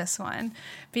same for this one,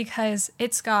 because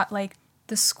it's got like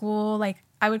the school, like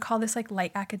I would call this like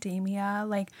light academia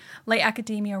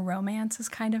romance is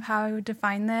kind of how I would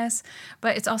define this.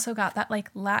 But it's also got that like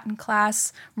Latin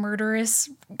class murderous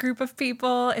group of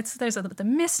people. There's the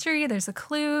mystery, there's the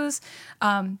clues,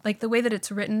 like the way that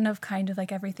it's written of kind of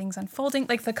like everything's unfolding,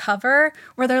 like the cover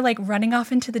where they're like running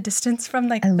off into the distance from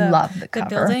like the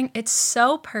building. It's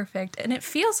so perfect, and it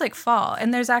feels like fall.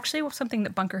 And there's actually something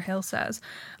that Bunker Hill says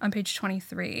on page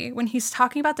 23 when he's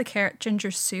talking about the carrot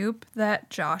ginger soup that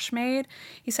Josh made.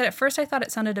 He said, at first I thought it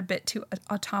sounded a bit too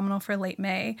autumnal for late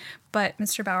May, but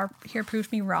Mr. Bauer here proved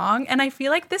me wrong. And I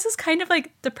feel like this is kind of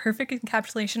like the perfect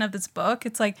encapsulation of this book.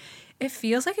 It's like, it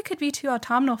feels like it could be too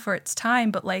autumnal for its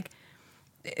time, but like,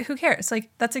 who cares? Like,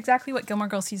 that's exactly what Gilmore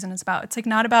Girls season is about. It's like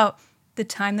not about the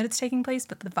time that it's taking place,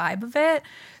 but the vibe of it.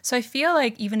 So I feel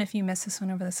like even if you miss this one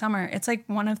over the summer, it's like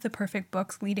one of the perfect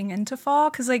books leading into fall,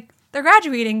 because like they're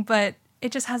graduating, but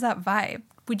it just has that vibe.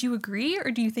 Would you agree,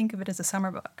 or do you think of it as a summer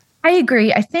book? I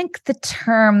agree. I think the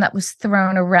term that was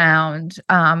thrown around,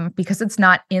 because it's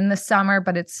not in the summer,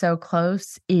 but it's so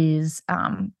close, is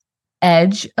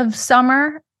edge of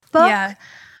summer book. Yeah.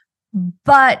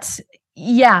 But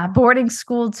yeah, boarding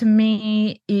school to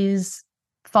me is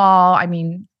fall. I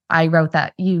mean, I wrote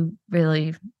that. You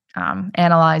really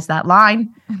analyzed that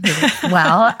line really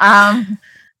well.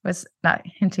 Was not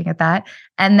hinting at that.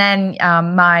 And then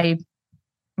my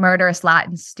murderous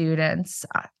Latin students,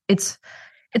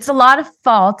 it's a lot of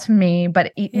fall to me,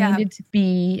 but it needed to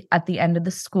be at the end of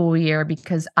the school year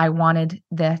because I wanted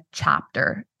the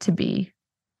chapter to be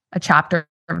a chapter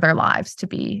of their lives to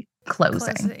be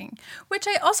closing. Which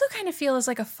I also kind of feel is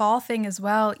like a fall thing as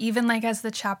well. Even like as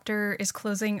the chapter is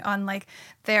closing on like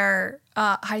their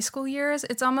high school years,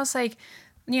 it's almost like,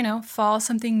 you know, fall,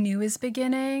 something new is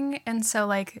beginning. And so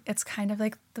like, it's kind of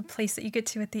like the place that you get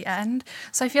to at the end.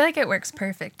 So I feel like it works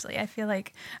perfectly. I feel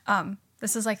like,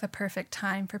 this is like the perfect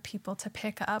time for people to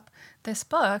pick up this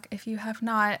book if you have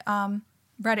not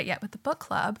read it yet with the book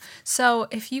club. So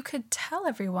if you could tell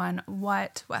everyone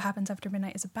what Happens After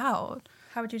Midnight is about,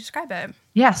 how would you describe it?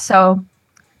 Yeah, so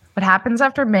What Happens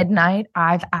After Midnight,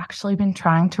 I've actually been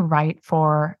trying to write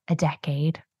for a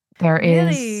decade.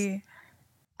 It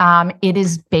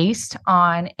is based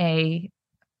on a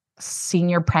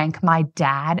senior prank my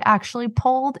dad actually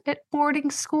pulled at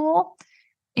boarding school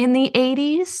in the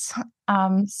 80s.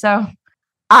 So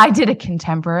I did a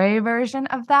contemporary version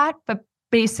of that, but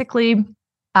basically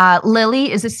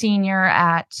Lily is a senior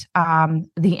at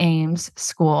the Ames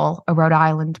School, a Rhode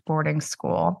Island boarding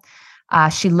school.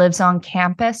 She lives on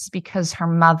campus because her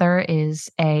mother is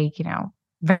a,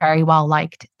 very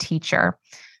well-liked teacher.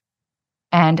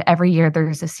 And every year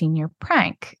there's a senior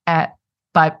prank,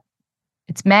 but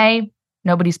it's May,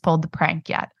 nobody's pulled the prank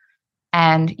yet.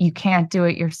 And you can't do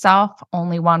it yourself.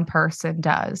 Only one person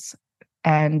does.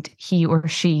 and he or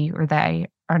she or they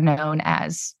are known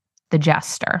as the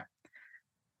jester.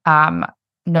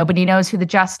 Nobody knows who the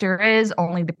jester is.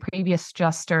 Only the previous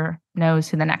jester knows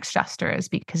who the next jester is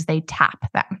because they tap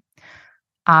them.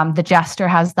 The jester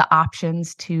has the option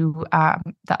to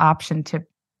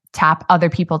tap other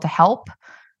people to help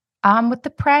with the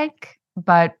prank,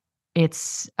 but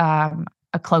it's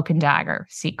a cloak and dagger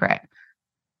secret.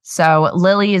 So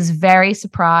Lily is very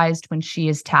surprised when she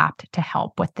is tapped to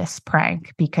help with this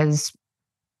prank because,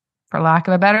 for lack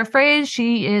of a better phrase,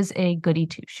 she is a goody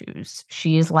two-shoes.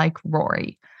 She is like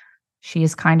Rory. She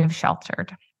is kind of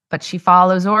sheltered, but she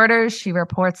follows orders. She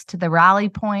reports to the rally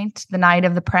point the night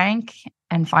of the prank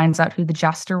and finds out who the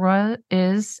jester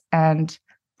is, and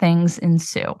things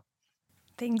ensue.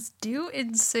 Things do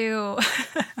ensue.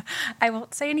 I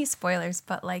won't say any spoilers,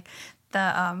 but like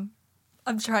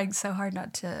I'm trying so hard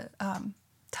not to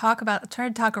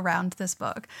trying to talk around this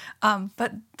book.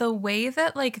 But the way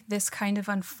that like this kind of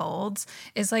unfolds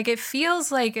is like, it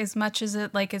feels like as much as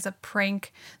it like is a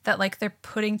prank that like they're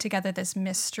putting together this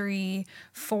mystery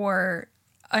for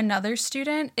another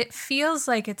student, it feels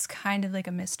like it's kind of like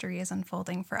a mystery is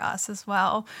unfolding for us as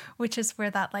well, which is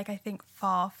where that like I think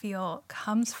fall feel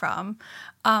comes from.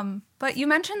 But you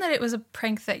mentioned that it was a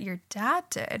prank that your dad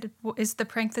did. Is the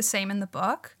prank the same in the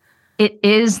book? It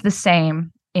is the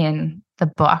same in the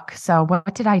book. So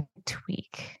what did I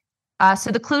tweak?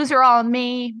 So the clues are all on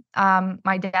me.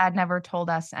 My dad never told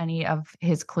us any of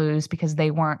his clues because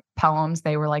they weren't poems.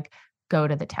 They were like, go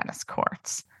to the tennis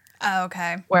courts. Oh,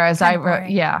 okay. Whereas Kind I of wrote,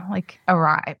 boring. like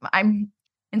arrive.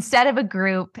 Instead of a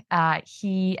group,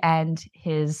 he and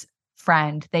his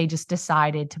friend, they just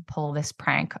decided to pull this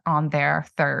prank on their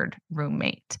third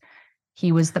roommate.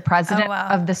 He was the president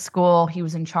of the school. He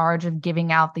was in charge of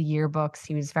giving out the yearbooks.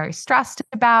 He was very stressed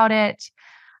about it.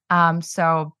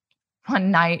 So one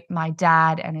night, my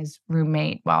dad and his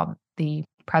roommate, while the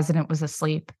president was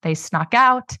asleep, they snuck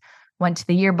out, went to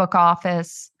the yearbook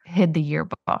office, hid the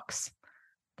yearbooks.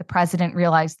 The president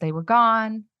realized they were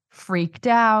gone, freaked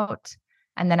out.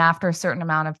 And then after a certain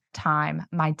amount of time,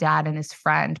 my dad and his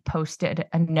friend posted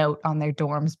a note on their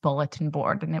dorm's bulletin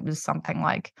board. And it was something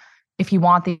like, if you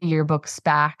want the yearbooks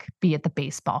back, be at the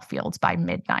baseball fields by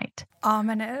midnight.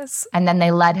 Ominous. And then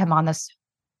they led him on this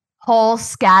whole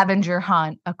scavenger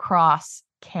hunt across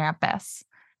campus.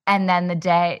 And then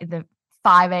the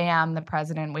 5 a.m., the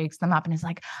president wakes them up and is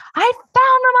like, I found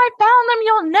them.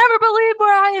 You'll never believe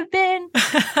where I have been.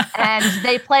 And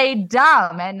they played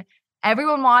dumb. And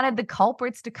everyone wanted the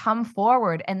culprits to come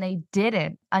forward. And they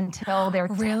didn't until their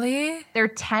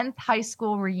 10th high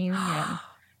school reunion.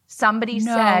 Somebody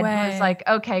was like,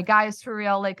 okay, guys, for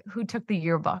real, like, who took the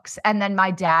yearbooks? And then my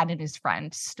dad and his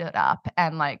friend stood up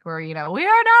and like, we are not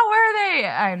worthy.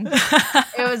 And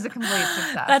it was a complete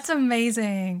success. That's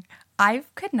amazing. I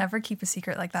could never keep a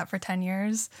secret like that for 10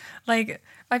 years. Like,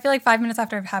 I feel like 5 minutes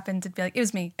after it happened, it'd be like, it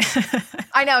was me.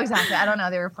 I know, exactly. I don't know.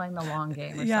 They were playing the long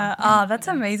game or something. Oh, that's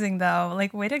amazing, though.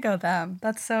 Like, way to go, them.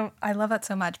 I love that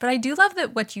so much. But I do love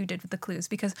that what you did with the clues,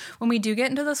 because when we do get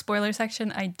into the spoiler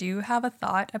section, I do have a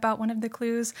thought about one of the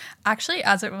clues, actually,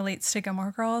 as it relates to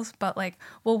Gilmore Girls. But, like,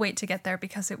 we'll wait to get there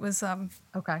because it was,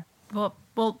 okay. We'll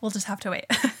just have to wait.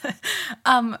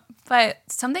 But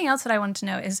something else that I wanted to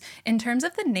know is, in terms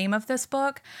of the name of this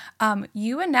book,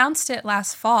 you announced it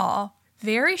last fall,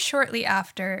 very shortly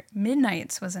after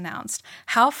Midnights was announced.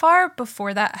 How far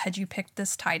before that had you picked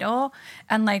this title?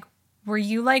 And like, were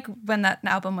you like, when that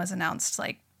album was announced,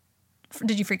 like,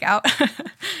 did you freak out?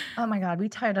 Oh my God, we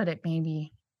titled it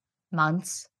maybe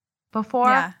months before.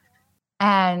 Yeah.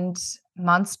 And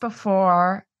months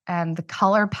before, and the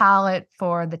color palette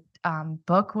for the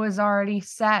book was already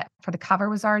set, for the cover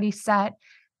was already set.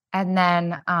 And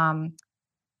then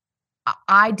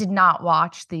I did not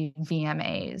watch the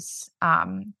VMAs,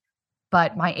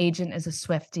 but my agent is a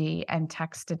Swiftie and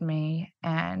texted me,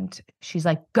 and she's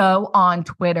like, go on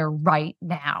Twitter right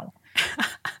now.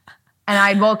 And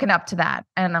I'd woken up to that,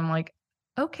 and I'm like,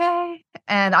 okay.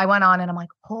 And I went on and I'm like,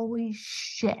 holy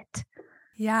shit.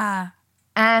 Yeah.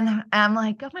 And I'm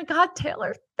like, oh my God,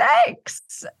 Taylor,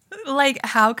 thanks. Like,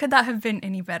 how could that have been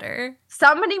any better?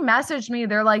 Somebody messaged me.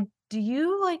 They're like, do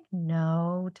you like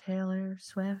know Taylor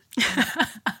Swift?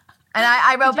 And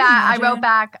I wrote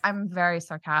back, I'm very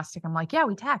sarcastic. I'm like, yeah,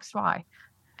 we text. Why?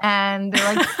 And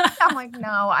they're like, I'm like,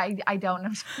 no, I don't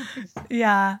know.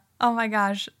 Yeah. Oh my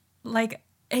gosh. Like,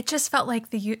 it just felt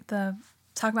like the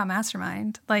talk about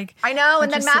Mastermind. Like, I know.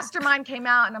 And then Mastermind came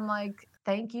out, and I'm like,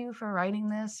 thank you for writing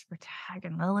this, for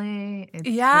tagging Lily. It's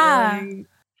really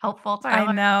helpful.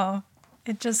 I know.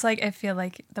 It just like, I feel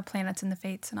like the planets and the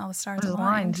fates and all the stars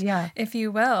aligned, yeah, if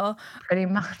you will. pretty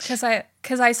much.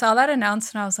 Because I saw that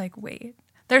announced and I was like, wait,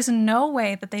 there's no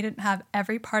way that they didn't have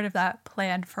every part of that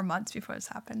planned for months before this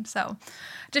happened. So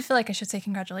I just feel like I should say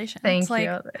congratulations. Thank like,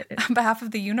 you. On behalf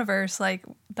of the universe, like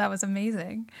that was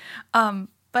amazing.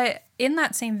 But in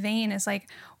that same vein is like,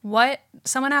 what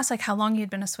someone asked like how long you'd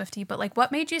been a Swiftie, but like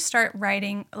what made you start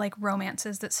writing like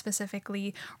romances that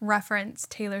specifically reference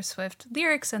Taylor Swift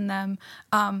lyrics in them?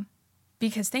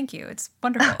 Because thank you, it's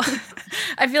wonderful.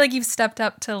 I feel like you've stepped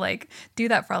up to like do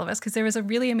that for all of us, because there was a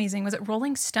really amazing, was it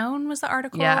Rolling Stone was the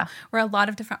article? Yeah. Where a lot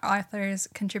of different authors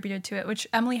contributed to it, which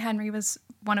Emily Henry was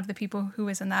one of the people who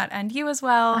was in that, and you as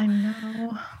well. I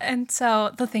know. And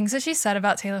so the things that she said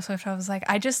about Taylor Swift, I was like,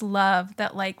 I just love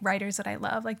that like writers that I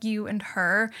love, like you and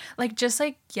her, like just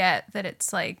like get that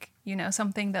it's like, you know,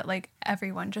 something that like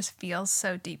everyone just feels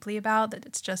so deeply about, that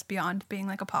it's just beyond being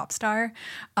like a pop star.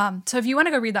 So if you want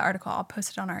to go read the article, I'll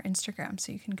post it on our Instagram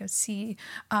so you can go see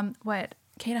what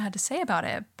Kata had to say about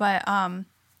it. But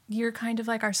you're kind of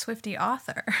like our Swiftie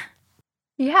author.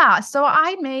 Yeah. So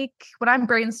when I'm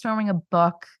brainstorming a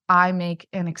book, I make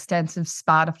an extensive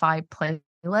Spotify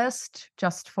playlist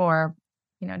just for,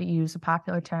 you know, to use a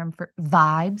popular term, for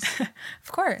vibes.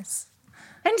 Of course.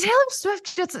 And Taylor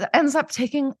Swift just ends up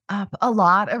taking up a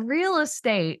lot of real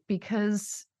estate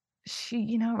because she,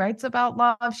 you know, writes about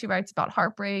love. She writes about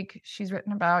heartbreak. She's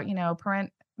written about, you know,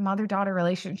 mother-daughter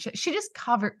relationship. She just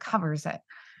covers it.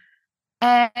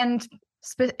 And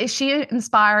she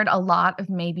inspired a lot of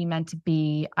Maybe Meant to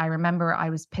Be. I remember I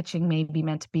was pitching Maybe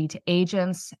Meant to Be to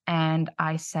agents, and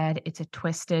I said, it's a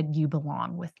twisted You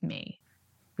Belong With Me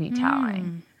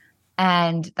retelling.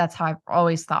 And that's how I've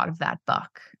always thought of that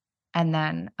book. And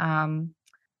then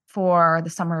for the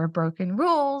Summer of Broken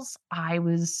Rules, I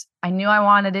knew I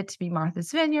wanted it to be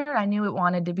Martha's Vineyard. I knew it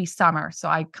wanted to be summer. So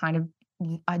I kind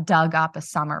of dug up a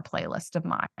summer playlist of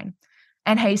mine.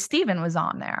 And Hey Stephen was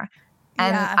on there.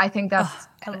 And yeah. I think I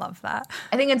love that.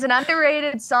 I think it's an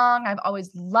underrated song. I've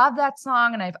always loved that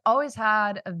song. And I've always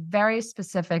had a very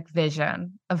specific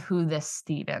vision of who this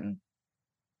Stephen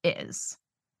is.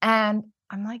 And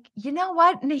I'm like, you know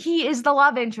what? He is the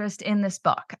love interest in this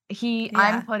book.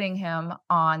 I'm putting him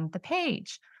on the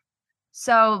page.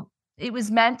 So it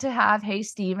was meant to have Hey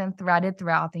Stephen threaded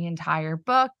throughout the entire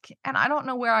book. And I don't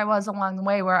know where I was along the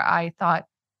way where I thought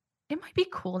it might be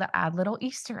cool to add little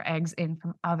Easter eggs in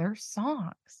from other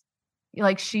songs.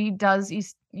 Like she does,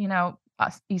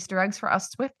 Easter eggs for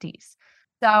us Swifties.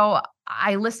 So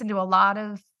I listened to a lot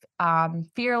of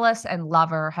Fearless and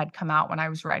Lover had come out when I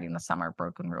was writing the Summer of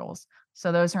Broken Rules.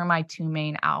 So those are my two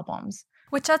main albums.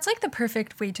 Which that's like the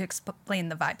perfect way to explain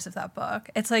the vibes of that book.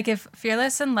 It's like if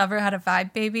Fearless and Lover had a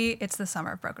vibe, baby, it's the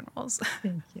Summer of Broken Rules.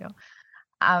 Thank you.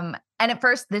 And at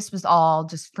first, this was all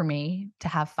just for me to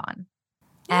have fun.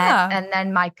 Yeah. And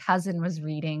then my cousin was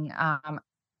reading a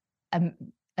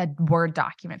Word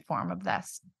document form of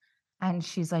this. And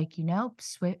she's like, you know,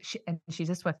 and she's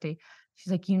a Swiftie.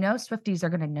 She's like, you know, Swifties are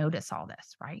going to notice all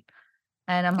this, right?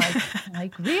 And I'm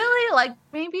like, really? Like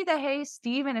maybe the Hey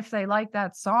Stephen, if they like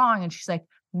that song. And she's like,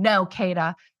 no,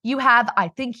 Kata, you have I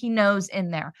Think He Knows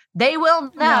in there. They will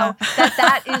know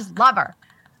that is Lover.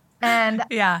 And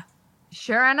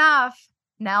sure enough,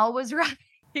 Nell was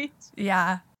right.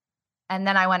 Yeah. And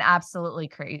then I went absolutely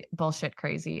crazy,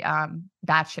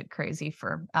 batshit crazy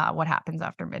for What Happens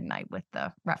After Midnight with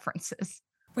the references.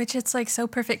 Which it's like so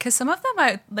perfect because some of them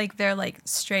are like, they're like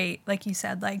straight, like you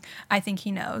said, like I Think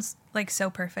He Knows, like so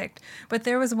perfect. But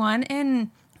there was one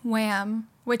in Wham,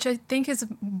 which I think is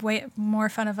way more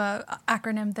fun of a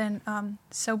acronym than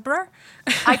sober.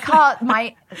 I call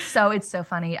it so it's so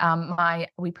funny.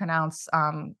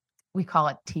 We call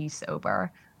it Tea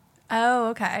Sober. Oh,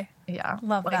 okay. Yeah.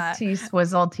 Love like that. Tea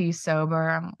Swizzle, Tea Sober.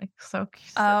 I'm like, so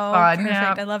fun. Perfect.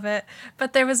 Yeah. I love it.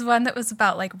 But there was one that was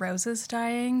about like roses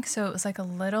dying. So it was like a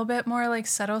little bit more like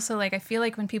subtle. So like, I feel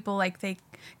like when people like, they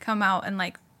come out and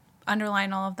like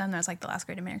underline all of them, there's like The Last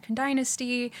Great American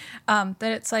Dynasty, that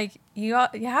it's like, you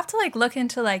have to like look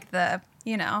into like the,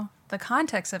 you know, the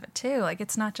context of it too. Like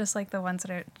it's not just like the ones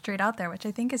that are straight out there, which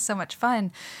I think is so much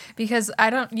fun because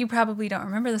you probably don't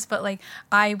remember this, but like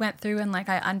I went through and like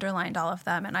I underlined all of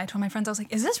them and I told my friends, I was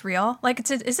like, is this real? Like,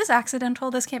 is this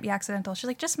accidental? This can't be accidental. She's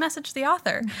like, just message the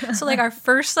author. So like our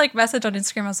first like message on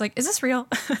Instagram, I was like, is this real?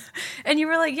 And you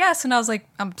were like, yes. And I was like,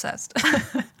 I'm obsessed.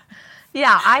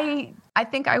 Yeah. I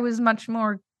think I was much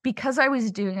more because I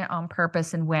was doing it on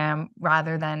purpose and Wham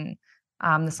rather than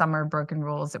the Summer of Broken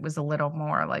Rules. It was a little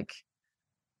more like,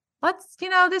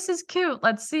 this is cute.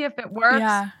 Let's see if it works.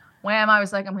 Yeah. Wham, I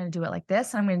was like, I'm going to do it like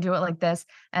this. I'm going to do it like this.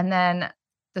 And then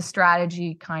the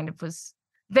strategy kind of was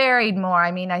varied more.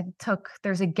 I mean,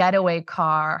 there's a getaway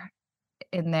car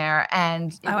in there,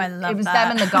 and I love it was that.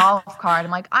 them in the golf cart.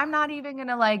 I'm like, I'm not even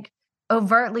gonna like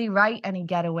overtly write any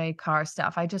getaway car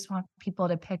stuff. I just want people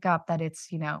to pick up that it's,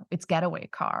 it's getaway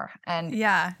car. And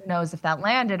Yeah. who knows if that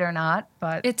landed or not,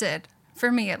 but It did.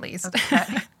 For me, at least.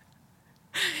 okay.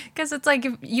 Because it's like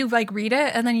if you like read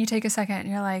it and then you take a second and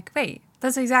you're like, wait,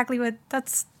 that's exactly what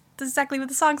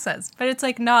the song says. But it's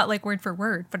like not like word for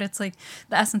word, but it's like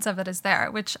the essence of it is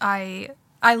there, which I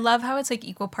love how it's like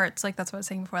equal parts. Like that's what I was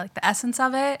saying before, like the essence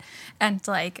of it and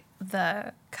like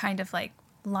the kind of like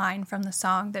line from the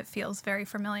song that feels very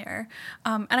familiar.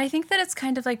 And I think that it's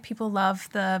kind of like people love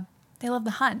the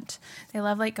hunt. They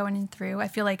love like going in through. I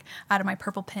feel like out of my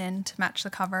purple pin to match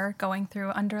the cover, going through,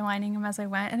 underlining them as I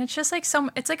went. And it's just like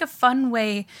it's like a fun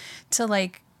way to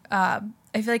like, I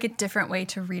feel like a different way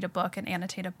to read a book and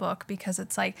annotate a book, because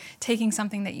it's like taking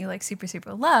something that you like super,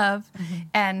 super love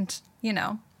and,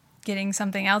 getting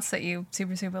something else that you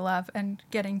super, super love and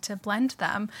getting to blend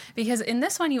them. Because in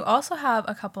this one, you also have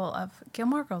a couple of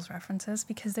Gilmore Girls references,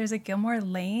 because there's a Gilmore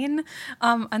Lane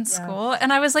on school.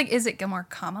 And I was like, is it Gilmore,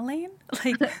 Lane?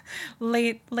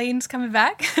 Like, Lane's coming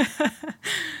back?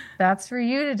 That's for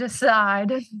you to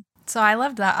decide. So I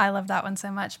loved that. I love that one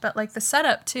so much. But like the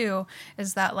setup too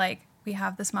is that like we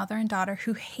have this mother and daughter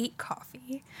who hate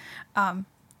coffee,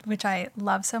 which I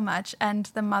love so much. And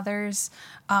the mother's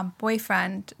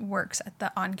boyfriend works at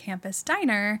the on-campus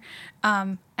diner,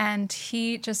 and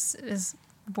he just is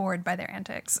bored by their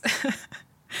antics.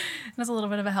 There's a little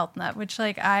bit of a health nut, which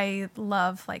like I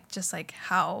love, like just like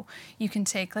how you can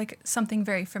take like something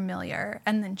very familiar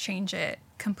and then change it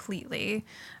completely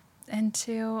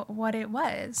into what it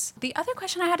was. The other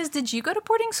question I had is, did you go to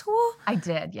boarding school? I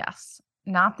did, yes.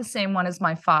 Not the same one as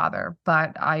my father,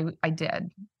 but I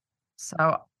did.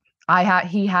 So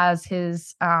he has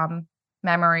his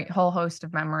whole host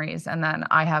of memories, and then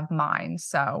I have mine.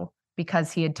 So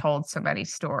because he had told so many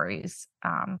stories,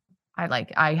 I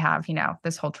have,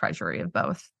 this whole treasury of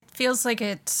both. Feels like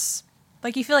it's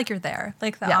like you feel like you're there,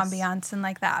 like the ambiance and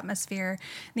like the atmosphere,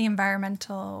 the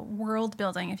environmental world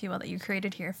building, if you will, that you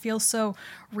created here feels so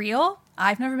real.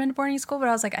 I've never been to boarding school, but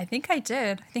I was like, I think I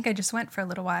did. I think I just went for a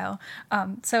little while.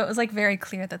 So it was like very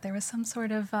clear that there was some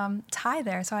sort of tie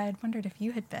there. So I had wondered if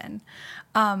you had been.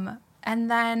 And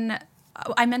then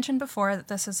I mentioned before that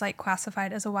this is like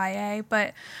classified as a YA,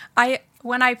 but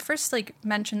when I first like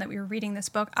mentioned that we were reading this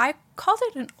book, I called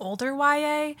it an older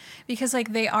YA because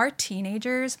like they are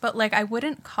teenagers, but like I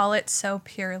wouldn't call it so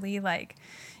purely like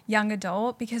young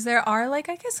adult, because there are like,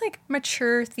 I guess like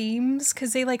mature themes,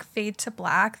 because they like fade to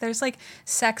black. There's like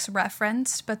sex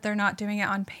referenced, but they're not doing it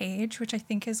on page, which I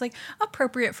think is like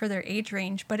appropriate for their age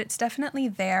range, but it's definitely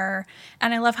there.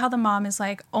 And I love how the mom is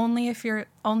like, only if you're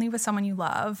only with someone you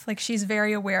love. Like she's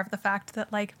very aware of the fact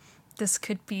that like this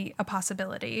could be a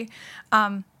possibility.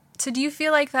 So do you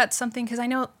feel like that's something, because I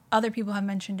know other people have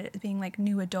mentioned it as being like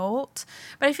new adult,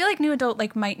 but I feel like new adult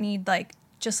like might need like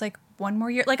just like one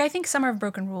more year. Like I think Summer of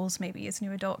Broken Rules maybe is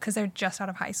new adult because they're just out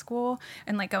of high school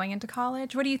and like going into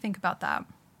college. What do you think about that?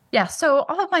 Yeah, so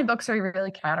all of my books are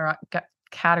really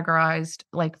categorized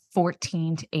like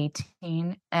 14 to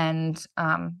 18 and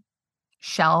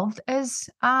shelved as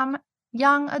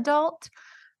young adult.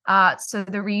 So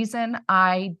the reason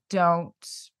I know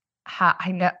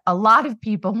a lot of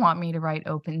people want me to write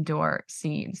open door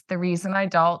scenes. The reason I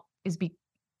don't is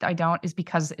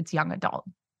because it's young adult.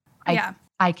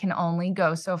 I can only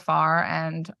go so far,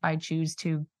 and I choose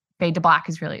to fade to black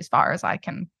is really as far as I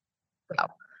can go.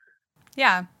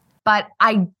 Yeah. But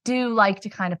I do like to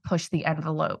kind of push the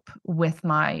envelope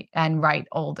and write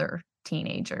older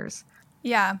teenagers.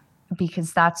 Yeah.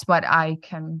 Because that's what I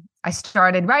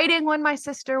started writing when my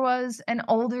sister was an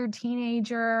older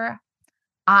teenager.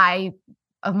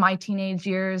 Of my teenage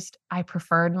years, I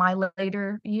preferred my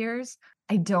later years.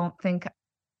 I don't think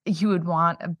you would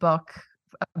want a book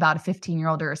about a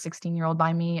 15-year-old or a 16-year-old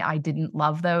by me. I didn't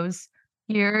love those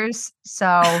years.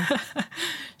 So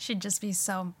she'd just be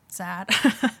so sad.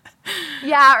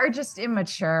 Yeah, or just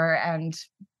immature, and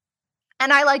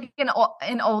I like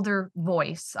an older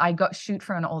voice. I shoot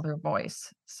for an older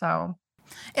voice. So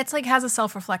it's like has a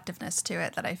self-reflectiveness to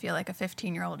it that I feel like a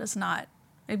 15-year-old is not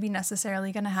maybe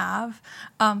necessarily going to have.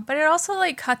 But it also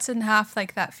like cuts in half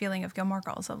like that feeling of Gilmore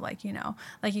Girls of like,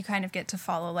 like you kind of get to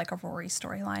follow like a Rory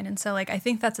storyline. And so like I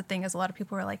think that's the thing, is a lot of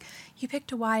people are like, you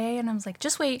picked a YA, and I was like,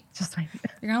 just wait. You're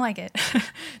going to like it.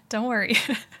 Don't worry.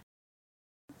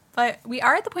 But we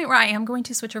are at the point where I am going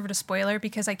to switch over to spoiler,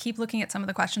 because I keep looking at some of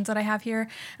the questions that I have here,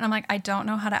 and I'm like, I don't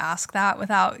know how to ask that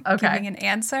without giving an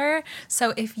answer.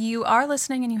 So if you are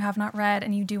listening and you have not read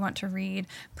and you do want to read,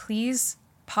 please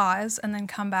pause and then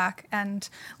come back and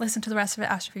listen to the rest of it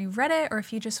after you've read it, or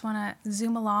if you just want to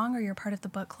zoom along or you're part of the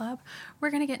book club, we're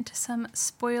going to get into some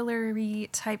spoilery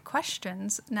type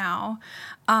questions now.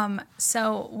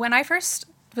 So when I first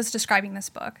was describing this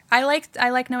book, I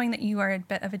like knowing that you are a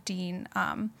bit of a Dean,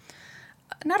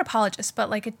 not apologist, but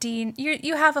like a Dean.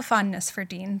 You have a fondness for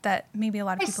Dean that maybe a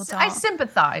lot of people don't. I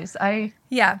sympathize.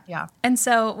 Yeah. Yeah. And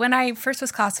so when I first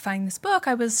was classifying this book,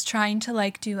 I was trying to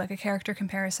like do like a character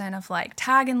comparison of like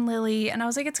Tag and Lily. And I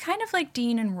was like, it's kind of like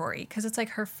Dean and Rory, because it's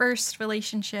like her first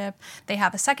relationship. They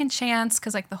have a second chance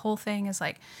because like the whole thing is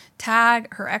like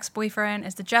Tag, her ex-boyfriend,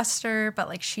 is the jester, but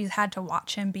like she's had to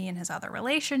watch him be in his other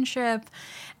relationship.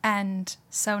 And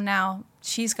so now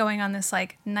she's going on this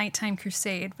like nighttime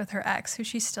crusade with her ex, who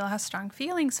she still has strong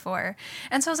feelings for.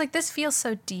 And so I was like, this feels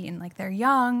so Dean, like they're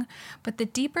young. But the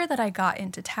deeper that I got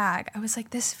into Tag, I was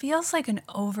like, this feels like an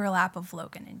overlap of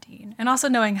Logan and Dean. And also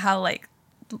knowing how like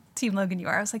Team Logan you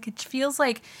are, I was like, it feels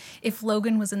like if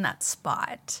Logan was in that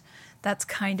spot, that's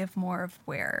kind of more of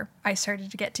where I started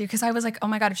to get to. Because I was like, oh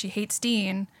my God, if she hates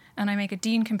Dean and I make a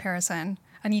Dean comparison,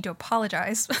 I need to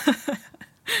apologize.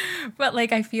 But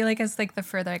like I feel like as like the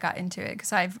further I got into it,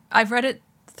 because I've read it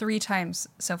 3 times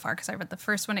so far, because I read the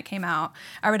first when it came out.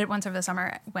 I read it once over the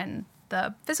summer when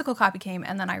the physical copy came,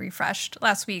 and then I refreshed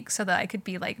last week so that I could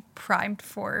be like primed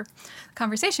for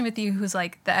conversation with you, who's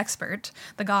like the expert,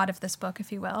 the god of this book,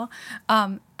 if you will.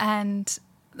 And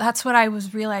that's what I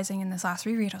was realizing in this last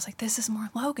reread. I was like, this is more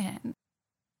Logan.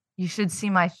 You should see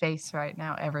my face right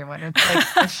now, everyone. It's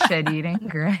like a shit-eating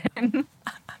grin.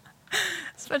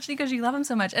 Especially because you love him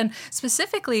so much. And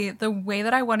specifically, the way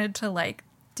that I wanted to like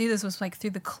do this was like through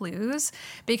the clues,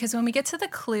 because when we get to the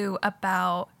clue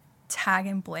about Tag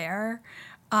and Blair,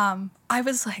 I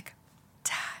was like,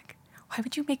 Tag, why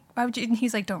would you, and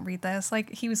he's like, don't read this.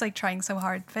 Like, he was like trying so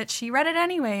hard, but she read it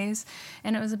anyways.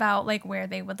 And it was about like where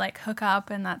they would like hook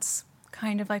up, and that's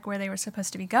kind of like where they were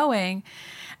supposed to be going.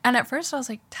 And at first I was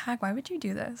like, Tag, why would you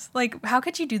do this? Like, how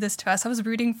could you do this to us? I was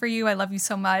rooting for you. I love you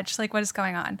so much. Like, what is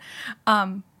going on?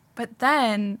 But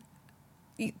then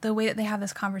the way that they have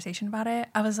this conversation about it,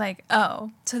 I was like,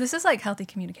 oh, so this is like healthy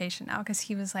communication now, because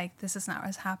he was like, this is not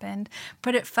what's happened.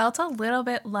 But it felt a little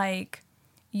bit like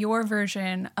your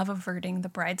version of averting the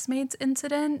bridesmaids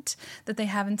incident that they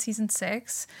have in season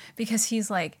 6, because he's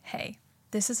like, hey,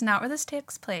 this is not where this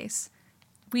takes place.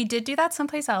 We did do that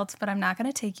someplace else, but I'm not going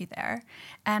to take you there.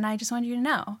 And I just wanted you to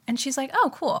know. And she's like,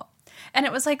 oh, cool. And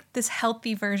it was like this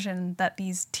healthy version that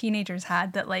these teenagers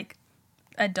had that like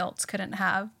adults couldn't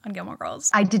have on Gilmore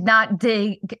Girls. I did not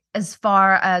dig as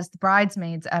far as the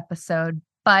bridesmaids episode,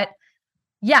 but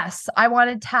yes, I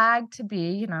wanted Tag to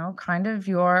be, you know, kind of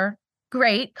your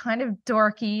great, kind of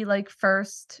dorky, like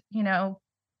first, you know,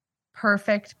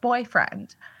 perfect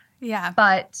boyfriend. Yeah.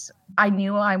 But I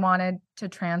knew I wanted to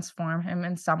transform him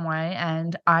in some way,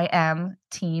 and I am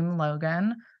Team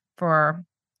Logan for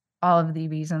all of the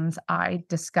reasons I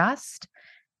discussed.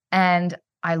 And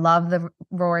I love the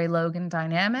Rory Logan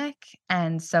dynamic.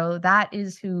 And so that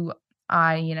is who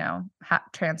I, you know,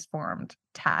 transformed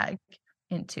Tag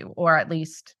into, or at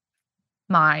least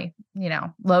my, you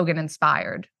know, Logan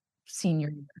inspired senior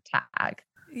year Tag.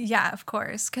 Yeah, of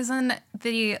course. Because then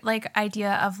the like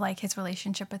idea of like his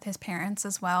relationship with his parents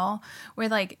as well, where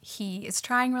like he is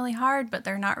trying really hard, but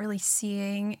they're not really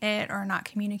seeing it or not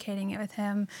communicating it with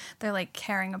him. They're like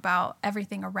caring about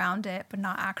everything around it, but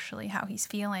not actually how he's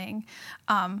feeling.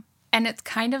 And it's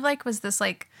kind of like was this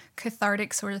like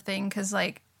cathartic sort of thing, because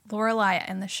like Lorelai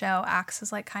in the show acts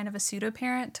as like kind of a pseudo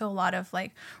parent to a lot of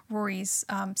like Rory's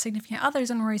significant others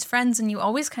and Rory's friends, and you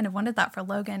always kind of wanted that for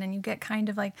Logan, and you get kind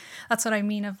of like, that's what I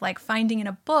mean of like finding in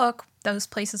a book those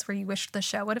places where you wish the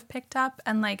show would have picked up.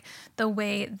 And like the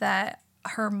way that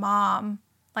her mom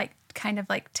like kind of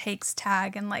like takes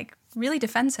Tag and like really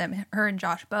defends him, her and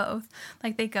Josh both,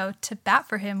 like they go to bat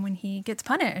for him when he gets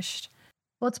punished.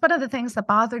 Well, it's one of the things that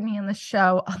bothered me in the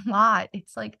show a lot.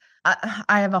 It's like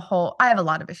I have a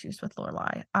lot of issues with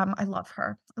Lorelai. I love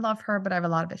her, but I have a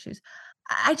lot of issues.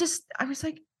 I was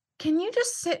like, can you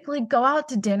just go out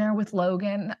to dinner with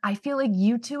Logan? I feel like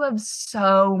you two have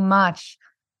so much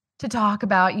to talk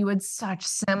about. You had such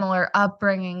similar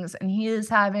upbringings, and he is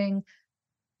having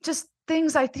just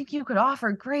things I think you could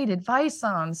offer great advice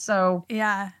on. So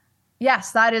yeah,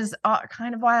 yes, that is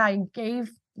kind of why I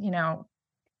gave, you know,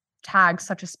 Tag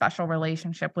such a special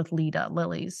relationship with Lita,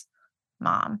 Lily's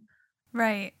mom.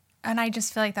 Right. And I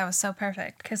just feel like that was so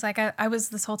perfect, because like I was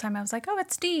this whole time I was like, oh,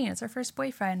 it's Dean, it's her first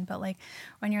boyfriend, but like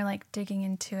when you're like digging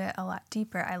into it a lot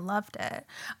deeper, I loved it.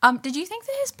 Did you think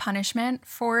that his punishment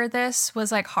for this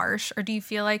was like harsh, or do you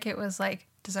feel like it was like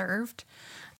deserved?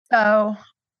 So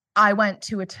I went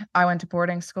to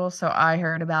boarding school, so I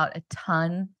heard about a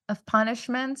ton of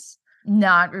punishments,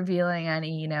 not revealing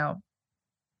any,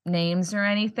 names or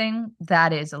anything.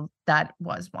 That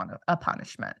was a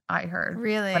punishment I heard. When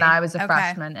Really? I was a Okay.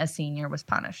 freshman, a senior was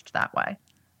punished that way.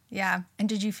 Yeah. And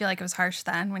did you feel like it was harsh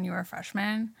then when you were a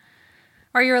freshman?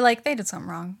 Or you were like, they did something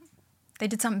wrong. They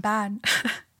did something bad.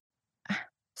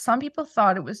 Some people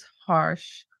thought it was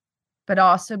harsh, but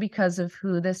also because of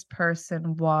who this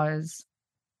person was,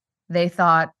 they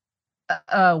thought,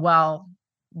 oh, well,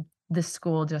 the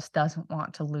school just doesn't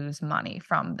want to lose money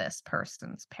from this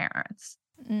person's parents.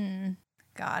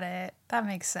 Got it. That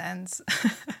makes sense.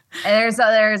 There's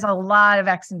a lot of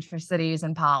eccentricities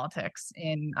in politics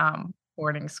in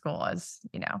boarding school, as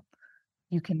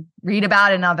you can read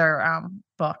about in other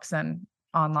books and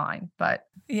online. But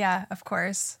Yeah, of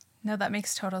course. No, that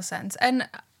makes total sense. And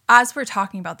as we're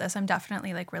talking about this, I'm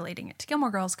definitely like relating it to Gilmore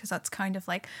Girls because that's kind of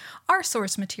like our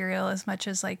source material as much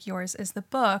as like yours is the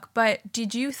book. But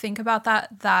did you think about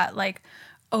that like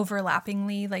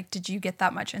overlappingly? Like, did you get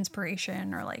that much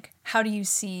inspiration, or like how do you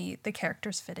see the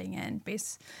characters fitting in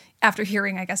after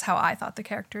hearing, I guess, how I thought the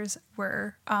characters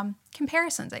were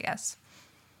comparisons, I guess?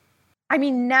 I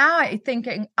mean, now I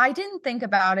didn't think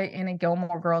about it in a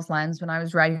Gilmore Girls lens when I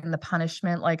was writing the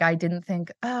punishment. Like, I didn't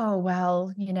think, oh,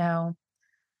 well,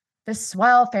 the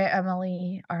Swell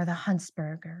family are the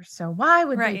Huntsbergers, so why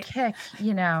would they Right. kick,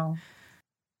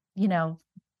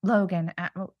 Logan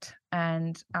out?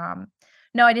 And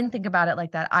no, I didn't think about it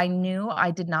like that. I knew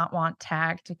I did not want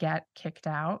Tag to get kicked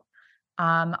out.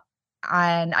 Um,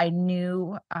 and I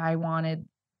knew I wanted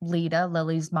Lita,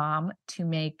 Lily's mom, to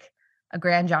make a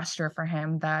grand gesture for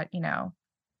him that,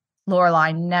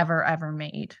 Lorelai never ever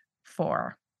made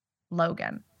for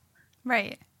Logan.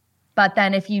 Right. But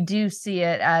then if you do see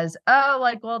it as, oh,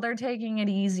 like, well, they're taking it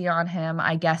easy on him,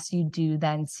 I guess you do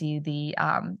then see the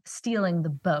stealing the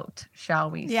boat, shall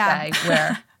we say,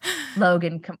 where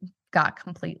Logan got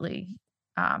completely,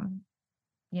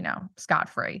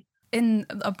 scot-free. In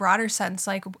a broader sense,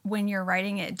 like when you're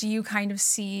writing it, did you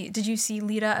see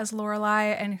Lita as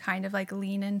Lorelai and kind of like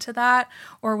lean into that?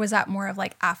 Or was that more of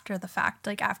like after the fact,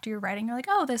 like after you're writing, you're like,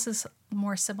 oh, this is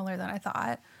more similar than I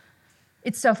thought?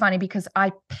 It's so funny because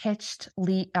I pitched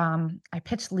Lita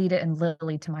and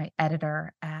Lily to my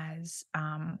editor as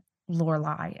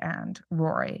Lorelai and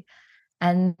Rory.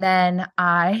 And then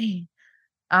I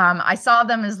saw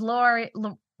them as Lorelai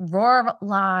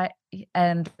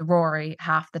and Rory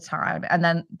half the time. And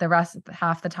then the rest of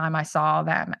half the time I saw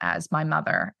them as my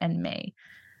mother and me.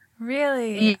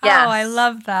 Really? Yes. Oh, I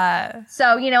love that.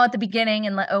 So, at the beginning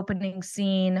in the opening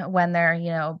scene when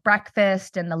they're,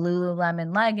 breakfast and the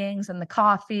Lululemon leggings and the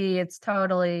coffee, it's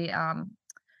totally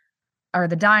or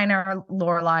the diner,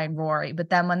 Lorelai and Rory. But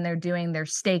then when they're doing their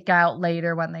stakeout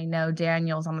later, when they know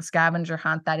Daniel's on the scavenger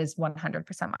hunt, that is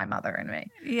 100% my mother and me.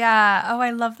 Yeah. Oh, I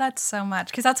love that so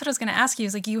much. Because that's what I was going to ask you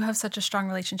is like, you have such a strong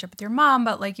relationship with your mom,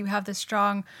 but like you have this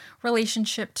strong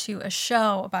relationship to a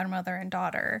show about a mother and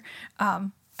daughter.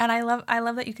 And I love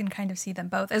that you can kind of see them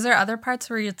both. Is there other parts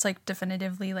where it's like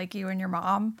definitively like you and your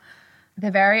mom? The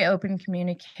very open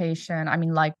communication. I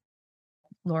mean, like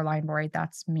Lorelai and Rory,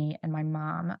 that's me and my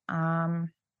mom.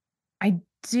 I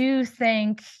do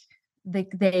think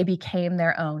they became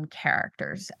their own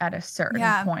characters at a certain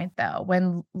point, though.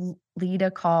 When Lita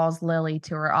calls Lily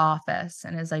to her office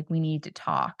and is like, we need to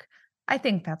talk, I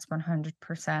think that's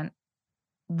 100%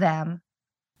 them.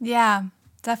 Yeah,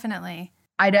 definitely.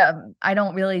 I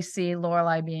don't really see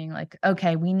Lorelai being like,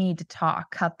 okay, we need to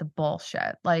talk, cut the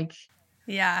bullshit. Like,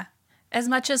 yeah. As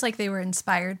much as like they were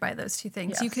inspired by those two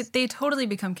things, yes. they totally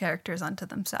become characters unto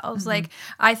themselves. Mm-hmm. Like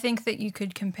I think that you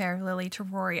could compare Lily to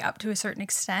Rory up to a certain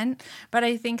extent, but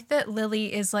I think that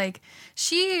Lily is like,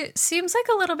 she seems like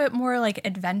a little bit more like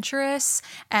adventurous,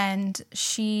 and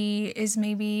she is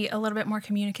maybe a little bit more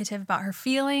communicative about her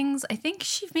feelings. I think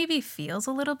she maybe feels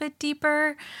a little bit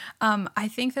deeper. I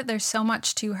think that there's so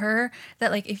much to her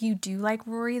that like if you do like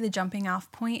Rory, the jumping off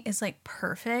point is like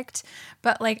perfect,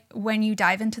 but like when you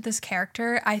dive into this character,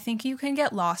 I think you can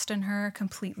get lost in her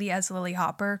completely as Lily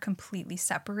Hopper, completely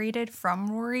separated from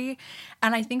Rory.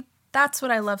 And I think that's what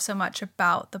I love so much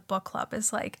about the book club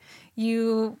is like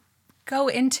you go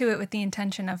into it with the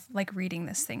intention of like reading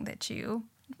this thing that you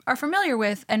are familiar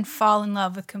with and fall in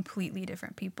love with completely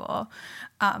different people.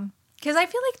 Because I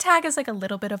feel like Tag is like a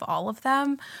little bit of all of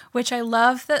them, which I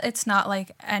love that it's not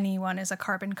like anyone is a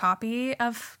carbon copy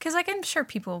of, because like I'm sure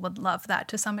people would love that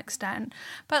to some extent,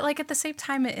 but like at the same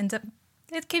time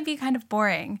it can be kind of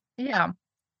boring. Yeah,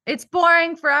 it's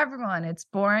boring for everyone. It's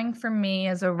boring for me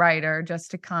as a writer just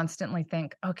to constantly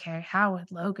think, okay, how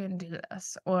would Logan do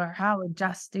this? Or how would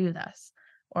Jess do this?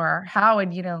 Or how would,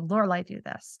 Lorelai do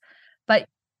this? But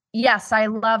yes, I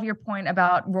love your point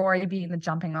about Rory being the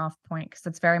jumping off point, because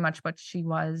that's very much what she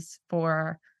was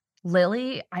for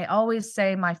Lily. I always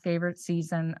say my favorite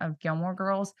season of Gilmore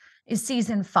Girls is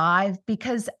season 5,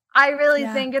 because I really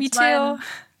think me it's too.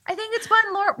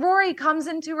 when Rory comes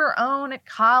into her own at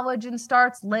college and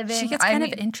starts living. She gets kind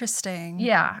of interesting.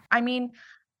 Yeah. I mean,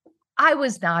 I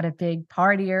was not a big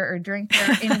partier or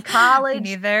drinker in college.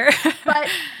 Me neither. But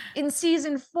in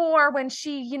season 4, when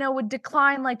she, would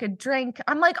decline like a drink,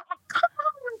 I'm like, oh, come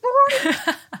on, Rory.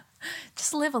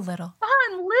 Just live a little.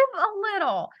 Fun, live a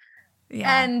little.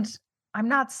 Yeah. And I'm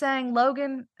not saying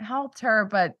Logan helped her,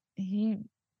 but he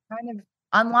kind of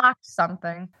unlocked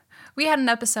something. We had an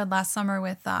episode last summer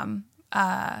with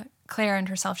Claire and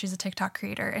herself. She's a TikTok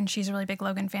creator, and she's a really big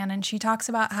Logan fan. And she talks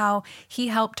about how he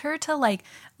helped her to like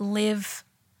live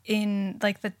in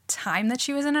like the time that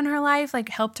she was in her life, like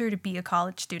helped her to be a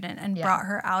college student and brought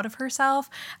her out of herself,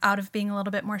 out of being a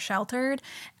little bit more sheltered.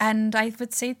 And I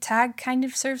would say Tag kind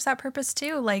of serves that purpose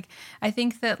too. Like, I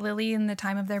think that Lily in the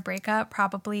time of their breakup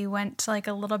probably went like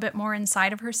a little bit more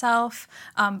inside of herself,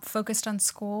 focused on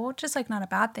school, which is like not a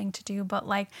bad thing to do, but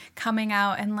like coming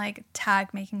out and like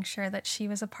Tag making sure that she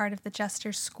was a part of the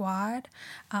Jester squad,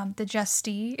 the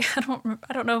Jesty.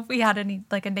 I don't know if we had any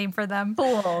like a name for them.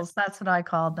 Fools, that's what I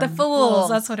called them. The fools,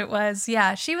 that's what it was.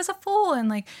 Yeah, she was a fool, and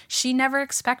like she never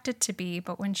expected to be,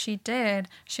 but when she did,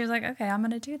 she was like, okay, I'm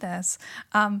gonna do this.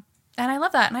 And I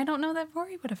love that, and I don't know that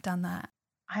Rory would have done that.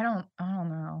 I don't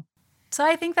know. So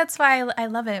I think that's why I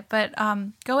love it. But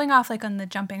going off like on the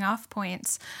jumping off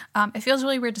points, it feels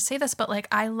really weird to say this, but like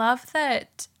I love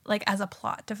that like as a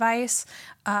plot device,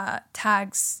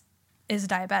 Tags is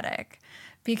diabetic,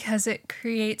 because it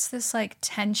creates this like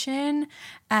tension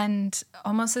and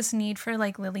almost this need for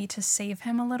like Lily to save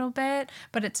him a little bit,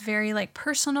 but it's very like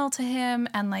personal to him,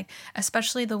 and like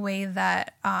especially the way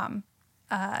that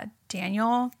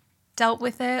Daniel dealt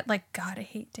with it. Like, God, I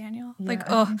hate Daniel. Yeah. Like,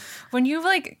 oh, when you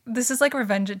like, this is like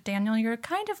revenge at Daniel, you're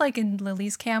kind of like in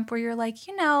Lily's camp where you're like,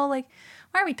 like,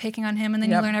 why are we picking on him? And then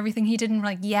you learn everything he did, and we're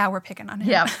like, yeah, we're picking on him.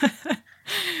 Yeah.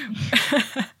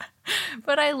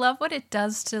 But I love what it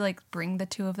does to like bring the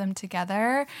two of them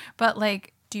together. But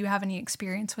like, do you have any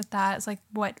experience with that? It's like,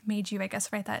 what made you, I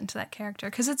guess, write that into that character?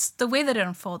 Because it's the way that it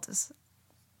unfolds is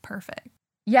perfect.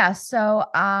 Yeah. So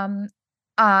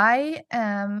I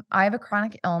have a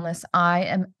chronic illness. I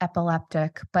am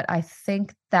epileptic, but I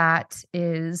think that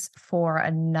is for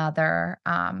another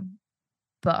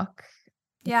book.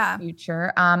 Yeah. In the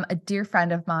future. A dear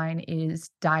friend of mine is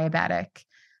diabetic.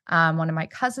 One of my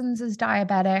cousins is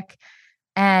diabetic,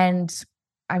 and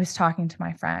I was talking to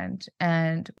my friend,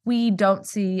 and we don't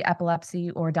see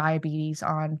epilepsy or diabetes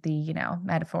on the,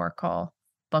 metaphorical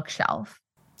bookshelf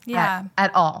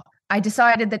at all. I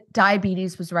decided that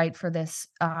diabetes was right for this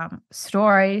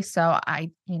story. So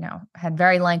I, had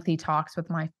very lengthy talks with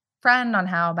my friend on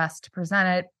how best to present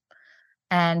it.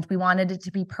 And we wanted it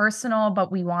to be personal,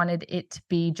 but we wanted it to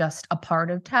be just a part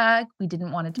of Tag. We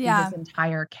didn't want it to be his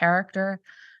entire character.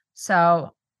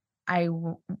 So I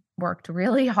worked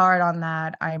really hard on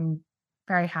that. I'm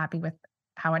very happy with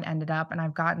how it ended up. And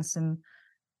I've gotten some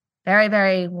very,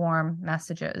 very warm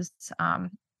messages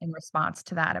in response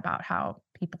to that about how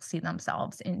people see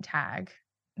themselves in Tag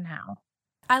now.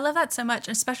 I love that so much,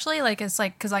 especially like it's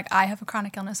like, because like I have a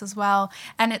chronic illness as well.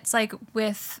 And it's like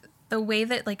with the way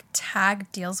that like Tag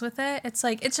deals with it, it's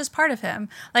like it's just part of him.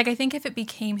 Like I think if it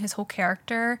became his whole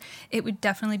character, it would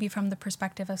definitely be from the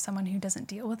perspective of someone who doesn't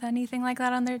deal with anything like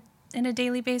that in a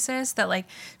daily basis, that like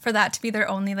for that to be their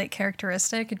only like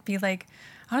characteristic, it'd be like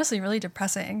honestly really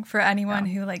depressing for anyone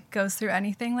who like goes through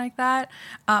anything like that.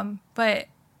 But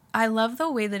I love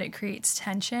the way that it creates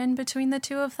tension between the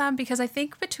two of them, because I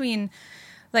think between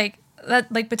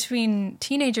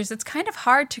teenagers, it's kind of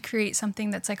hard to create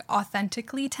something that's like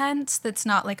authentically tense, that's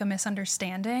not like a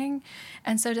misunderstanding.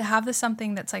 And so to have this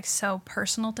something that's like so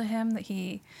personal to him that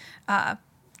he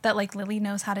that like Lily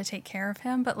knows how to take care of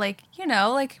him, but like,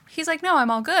 like he's like, no, I'm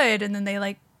all good. And then they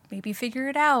like maybe figure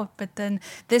it out. But then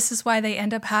this is why they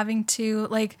end up having to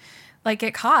like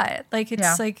get caught. Like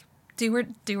it's like do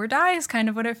or die is kind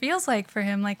of what it feels like for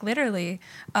him, like literally.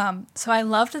 So I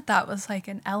loved that was like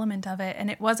an element of it,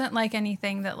 and it wasn't like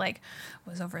anything that like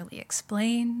was overly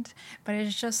explained, but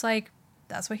it's just like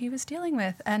that's what he was dealing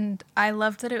with. And I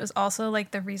loved that it was also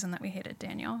like the reason that we hated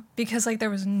Daniel, because like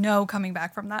there was no coming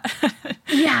back from that.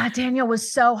 Yeah, Daniel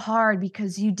was so hard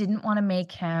because you didn't want to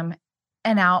make him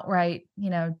an outright,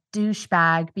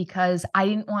 douchebag, because I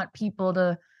didn't want people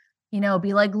to,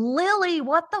 be like, Lily,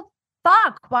 what the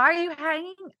fuck, why are you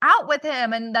hanging out with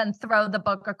him? And then throw the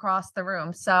book across the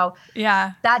room. So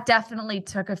Yeah. that definitely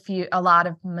took a lot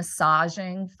of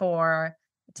massaging for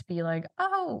it to be like,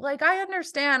 oh, like I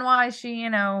understand why she,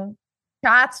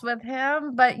 chats with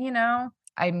him, but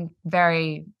I'm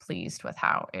very pleased with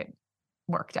how it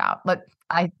worked out. But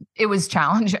it was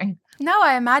challenging. No,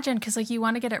 I imagine, because like you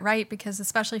want to get it right, because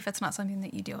especially if it's not something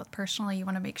that you deal with personally, you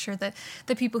want to make sure that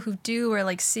the people who do are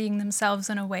like seeing themselves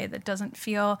in a way that doesn't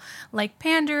feel like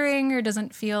pandering or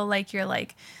doesn't feel like you're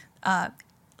like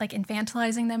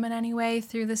infantilizing them in any way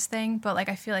through this thing. But like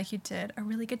I feel like you did a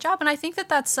really good job, and I think that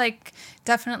that's like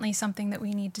definitely something that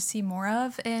we need to see more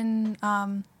of in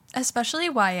especially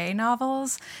YA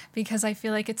novels, because I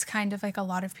feel like it's kind of like a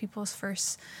lot of people's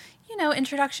first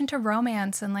introduction to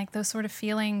romance and like those sort of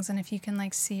feelings. And if you can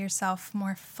like see yourself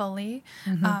more fully,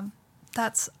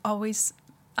 that's always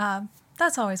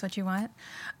what you want.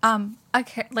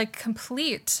 Like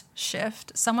complete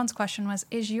shift. Someone's question was,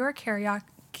 is your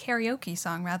karaoke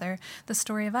song rather The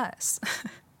Story of Us?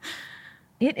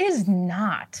 It is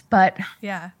not, but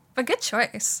yeah, but good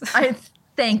choice.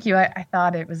 Thank you. I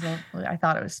thought it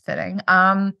was fitting.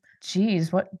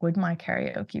 Geez, what would my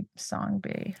karaoke song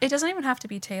be? It doesn't even have to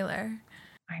be Taylor.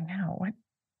 I know. What?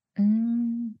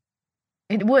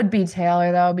 It would be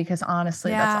Taylor though, because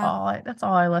honestly, that's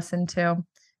all I listen to.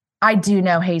 I do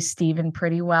know Hey Stephen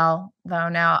pretty well though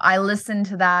now. I listened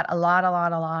to that a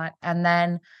lot. And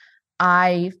then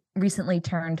I recently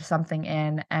turned something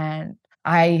in and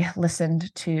I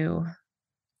listened to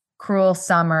Cruel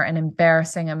Summer an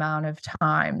embarrassing amount of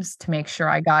times to make sure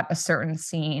I got a certain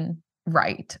scene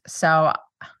right. So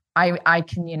I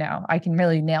can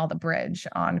really nail the bridge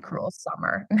on Cruel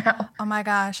Summer now. Oh my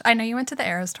gosh. I know you went to the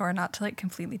Eras tour, not to like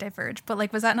completely diverge, but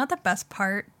like was that not the best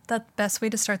part? The best way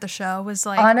to start the show was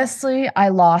like honestly, I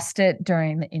lost it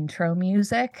during the intro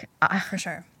music. For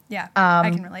sure. Yeah, I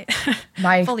can relate.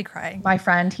 Fully crying. My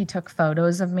friend, he took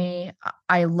photos of me.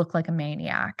 I look like a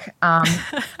maniac.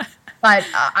 But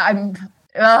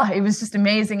it was just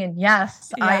amazing. And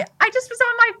yes, yeah. I just was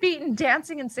on my feet and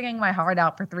dancing and singing my heart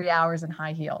out for 3 hours in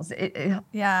high heels.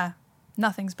 Yeah,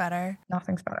 nothing's better.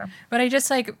 Nothing's better. But I just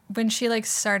like, when she like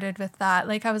started with that,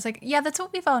 like I was like, yeah, that's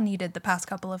what we've all needed the past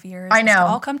couple of years. I know. To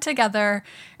all come together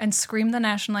and scream the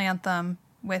national anthem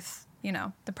with,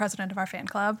 the president of our fan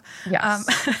club. Yes.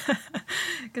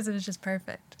 Because it was just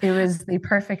perfect. It was the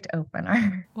perfect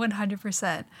opener.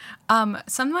 100%.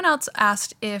 Someone else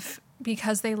asked if,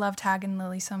 because they love Tag and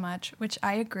Lily so much, which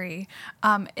I agree,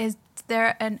 is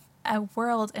there a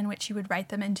world in which you would write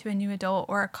them into a new adult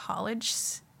or a college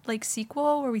like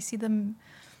sequel where we see them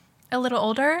a little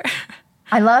older?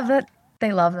 I love that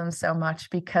they love them so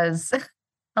much because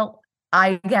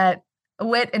I get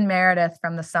Whit and Meredith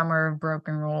from the Summer of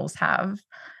Broken Rules have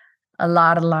a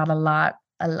lot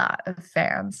of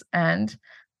fans, and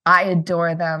I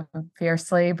adore them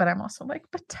fiercely, but I'm also like,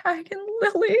 but Tag and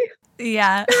Lily.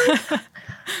 Yeah.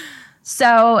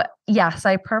 So yes,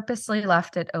 I purposely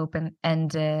left it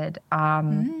open-ended.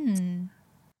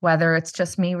 Whether it's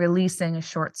just me releasing a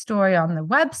short story on the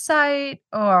website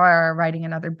or writing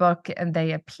another book and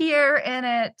they appear in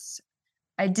it,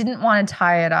 I didn't want to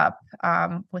tie it up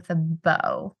with a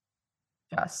bow,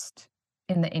 just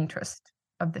in the interest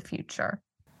of the future.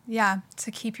 Yeah,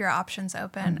 to keep your options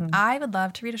open. I would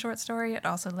love to read a short story. I'd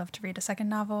also love to read a second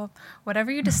novel.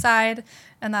 Whatever you decide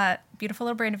and that beautiful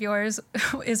little brain of yours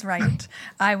is right,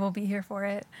 I will be here for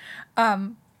it.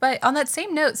 But on that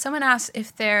same note, someone asked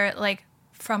if they're like,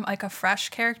 from like a fresh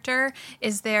character,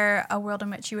 is there a world in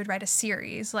which you would write a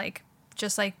series, like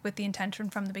just like with the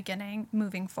intention from the beginning,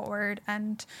 moving forward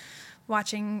and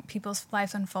watching people's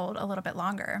lives unfold a little bit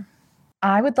longer?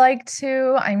 I would like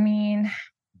to. I mean,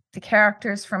 the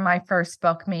characters from my first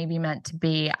book may be meant to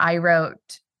be. I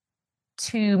wrote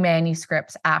 2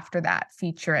 manuscripts after that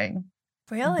featuring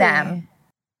them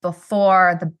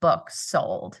before the book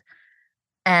sold.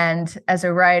 And as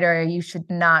a writer, you should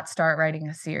not start writing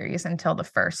a series until the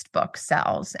first book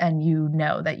sells and you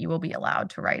know that you will be allowed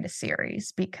to write a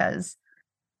series, because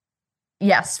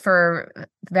yes, for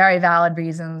very valid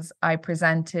reasons, I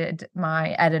presented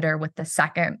my editor with the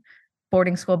second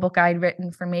boarding school book I'd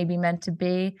written for Maybe Meant to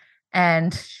Be,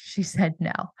 and she said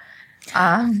no.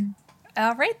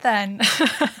 All right then.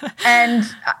 And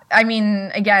I mean,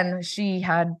 again, she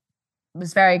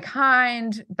was very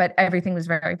kind, but everything was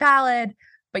very valid.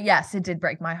 But yes, it did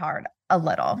break my heart a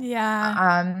little.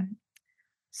 Yeah.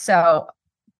 So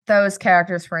those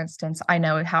characters, for instance, I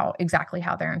know exactly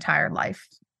how their entire life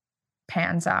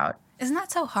pans out. Isn't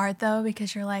that so hard though?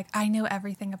 Because you're like, I know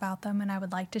everything about them and I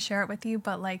would like to share it with you,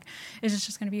 but like, is this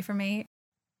just going to be for me?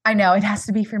 I know it has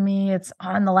to be for me. It's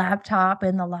on the laptop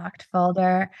in the locked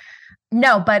folder.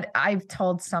 No, but I've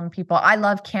told some people I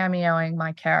love cameoing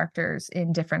my characters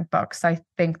in different books. I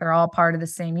think they're all part of the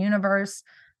same universe.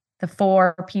 The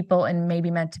four people in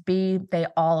Maybe Meant to Be, they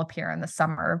all appear in the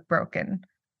Summer of Broken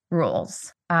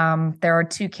Rules. There are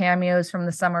two cameos from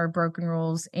the Summer of Broken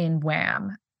Rules in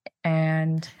Wham.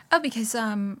 And because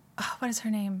what is her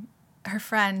name? Her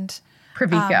friend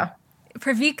Pravika.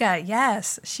 Pravika,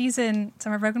 yes. She's in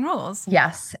Summer of Broken Rules.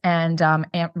 Yes. And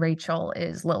Aunt Rachel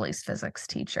is Lily's physics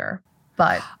teacher.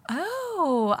 But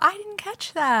oh, I didn't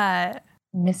catch that.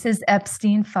 Mrs.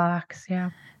 Epstein Fox,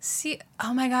 yeah. See,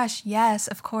 oh my gosh, yes,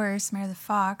 of course, Mary the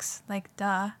Fox. Like,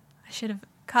 duh. I should have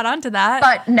caught on to that.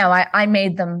 But no, I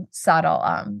made them subtle.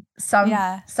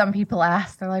 Some people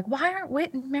ask, they're like, why aren't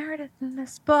Whit and Meredith in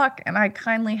this book? And I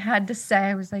kindly had to say,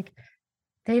 I was like,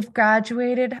 they've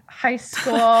graduated high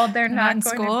school. They're not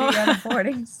going to be at a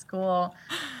boarding school.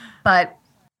 But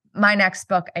my next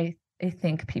book, I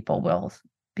think people will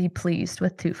be pleased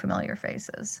with two familiar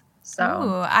faces. So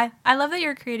ooh, I love that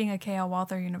you're creating a K.L.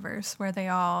 Walther universe where they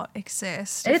all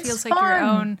exist. It feels like fun. your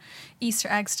own Easter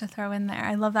eggs to throw in there.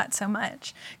 I love that so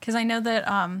much because I know that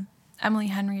Emily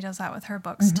Henry does that with her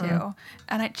books too.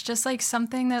 And it's just like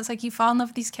something that's like you fall in love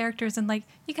with these characters and like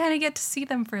you kind of get to see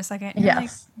them for a second. And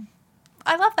yes. Like,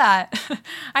 I love that.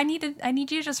 I need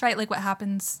you to just write like what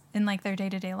happens in like their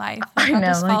day-to-day life. Like, I'll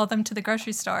just follow them to the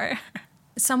grocery store.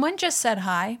 Someone just said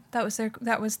hi. That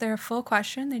was their full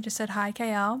question. They just said hi,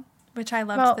 KL, which I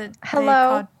loved. That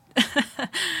hello.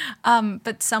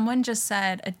 But someone just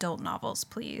said adult novels,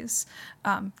 please.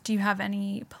 Do you have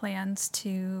any plans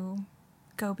to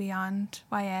go beyond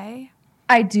YA?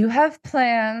 I do have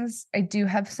plans. I do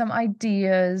have some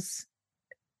ideas.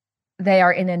 They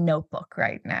are in a notebook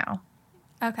right now.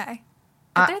 Okay.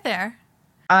 But they're there.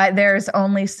 There's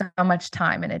only so much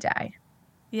time in a day.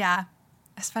 Yeah.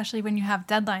 Especially when you have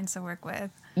deadlines to work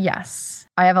with. Yes.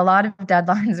 I have a lot of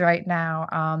deadlines right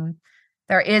now.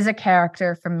 There is a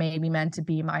character from Maybe Meant to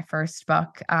Be, my first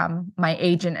book. My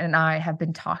agent and I have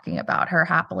been talking about her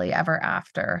happily ever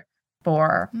after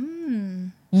for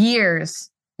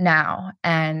years now.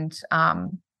 And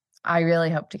I really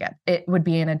hope to get it would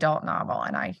be an adult novel,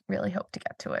 and I really hope to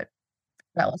get to it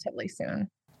relatively soon.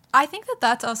 I think that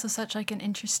that's also such like an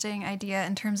interesting idea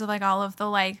in terms of like all of the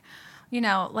like, you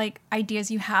know, like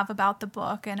ideas you have about the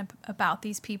book and about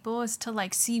these people is to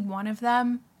like see one of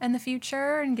them in the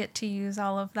future and get to use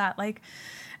all of that like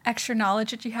extra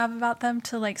knowledge that you have about them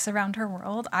to like surround her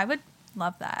world. I would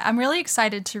love that. I'm really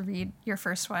excited to read your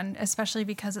first one, especially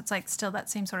because it's like still that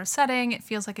same sort of setting. It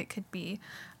feels like it could be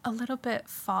a little bit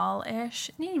fall-ish,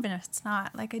 and even if it's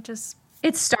not, like it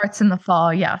starts in the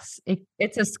fall. Yes,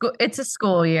 it's a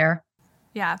school year.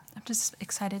 Yeah, I'm just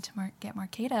excited to get more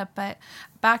Kata. But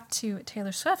back to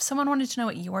Taylor Swift, someone wanted to know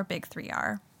what your big three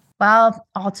are. Well,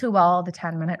 All Too Well, the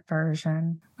 10-minute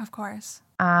version. Of course.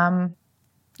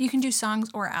 You can do songs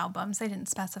or albums. They didn't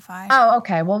specify. Oh,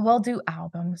 okay. Well, we'll do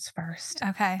albums first.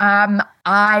 Okay.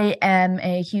 I am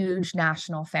a huge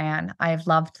National fan. I've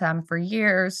loved them for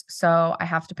years, so I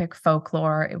have to pick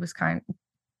Folklore. It was kind of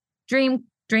dream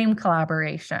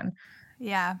collaboration.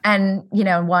 Yeah. And, you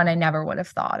know, one I never would have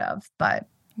thought of, but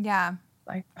yeah.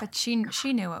 But she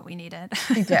knew what we needed.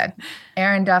 She did.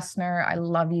 Aaron Dessner, I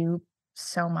love you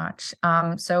so much.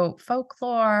 So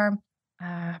Folklore,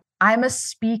 I'm a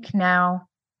Speak Now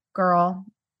girl.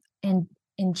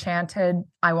 Enchanted.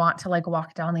 I want to like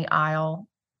walk down the aisle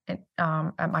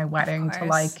at my wedding to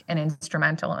like an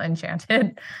instrumental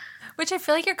Enchanted. Which I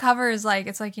feel like your cover is like,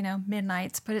 it's like, you know,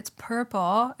 Midnights, but it's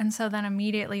purple. And so then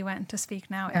immediately went to Speak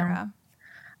Now era.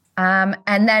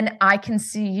 And then I Can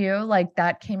See You, like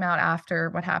that came out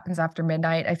after What Happens After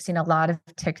Midnight. I've seen a lot of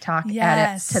TikTok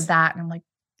edits to that. And I'm like,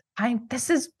 this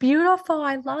is beautiful.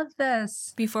 I love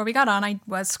this. Before we got on, I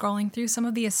was scrolling through some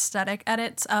of the aesthetic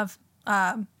edits of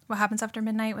What Happens After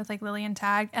Midnight with like Lillian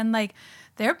Tagg, and like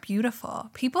they're beautiful.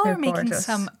 People are making gorgeous.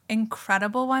 Some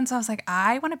incredible ones. I was like,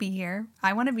 I want to be here.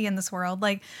 I want to be in this world.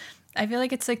 Like, I feel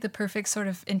like it's like the perfect sort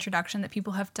of introduction that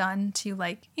people have done to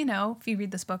like, you know, if you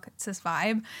read this book, it's this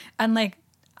vibe. And like,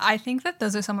 I think that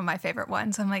those are some of my favorite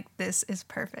ones. I'm like, this is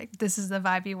perfect. This is the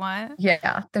vibe you want.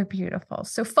 Yeah, they're beautiful.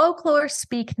 So Folklore,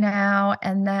 Speak Now,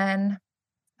 and then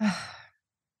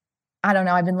I don't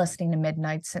know. I've been listening to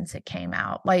Midnight since it came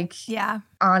out. Like, yeah,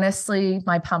 honestly,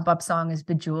 my pump up song is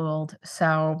Bejeweled.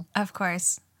 So of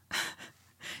course.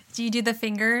 Do you do the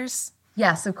fingers?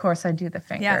 Yes, of course I do the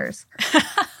fingers. Yeah.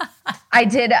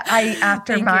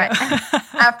 after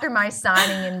my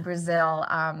signing in Brazil,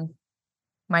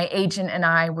 my agent and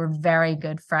I were very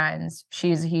good friends.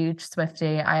 She's a huge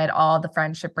Swiftie. I had all the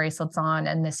friendship bracelets on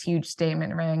and this huge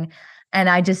statement ring. And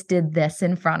I just did this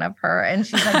in front of her. And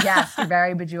she's like, yes, you're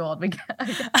very bejeweled.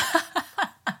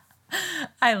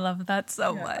 I love that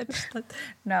so much.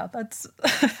 No, that's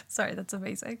sorry, that's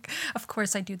amazing. Of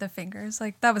course I do the fingers.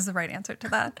 Like that was the right answer to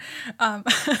that.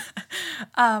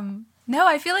 No,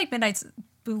 I feel like Midnight's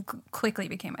quickly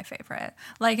became my favorite.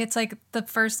 Like it's like the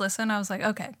first listen, I was like,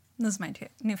 okay, this is my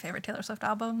new favorite Taylor Swift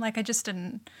album. Like I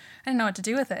didn't know what to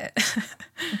do with it.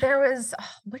 There was,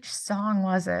 which song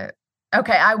was it?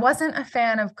 Okay, I wasn't a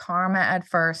fan of Karma at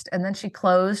first, and then she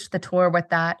closed the tour with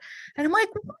that, and I'm like,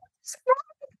 what's wrong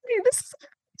with me? This is a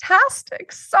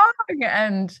fantastic song,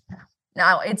 and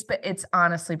now it's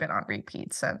honestly been on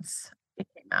repeat since it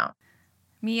came out.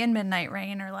 Me and Midnight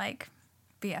Rain are like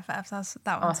BFFs.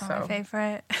 That one's my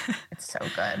favorite. It's so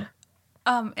good.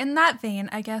 In that vein,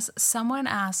 I guess someone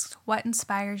asked what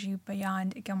inspires you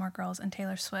beyond Gilmore Girls and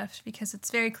Taylor Swift, because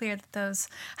it's very clear that those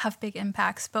have big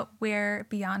impacts, but where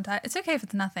beyond that? It's okay if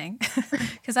it's nothing,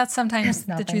 because that's sometimes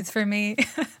the truth for me.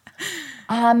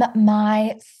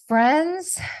 My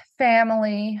friends,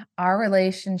 family, our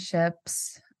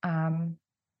relationships,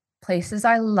 places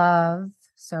I love.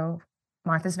 So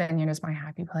Martha's Vineyard is my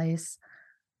happy place.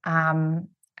 And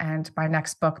my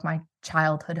next book, my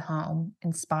childhood home,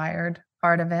 inspired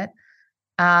part of it.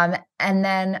 And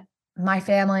then my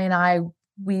family and I,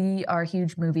 we are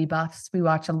huge movie buffs. We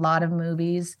watch a lot of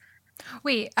movies.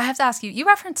 Wait, I have to ask you, you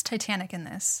referenced Titanic in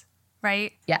this,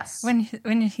 right? Yes. When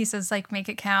he says like, make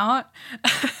it count.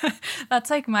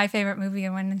 That's like my favorite movie.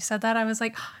 And when he said that, I was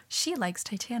like, oh, she likes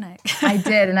Titanic. I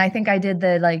did. And I think I did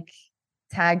the like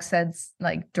tag said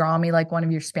like, draw me like one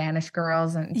of your Spanish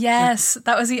girls. And yes,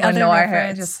 that was the other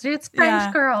reference. It's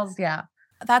French girls. Yeah.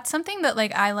 That's something that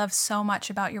like I love so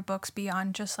much about your books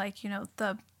beyond just like, you know,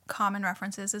 the common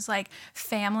references is like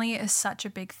family is such a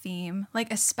big theme,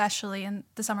 like especially in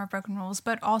The Summer of Broken Rules,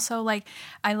 but also like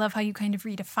I love how you kind of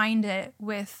redefined it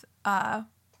with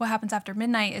What Happens After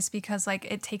Midnight, is because like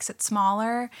it takes it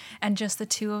smaller and just the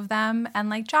two of them, and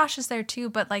like Josh is there too,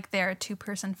 but like they're a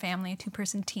 2-person family, a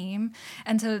 2-person team.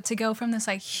 And to go from this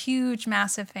like huge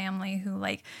massive family who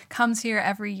like comes here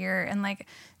every year and like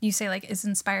you say like is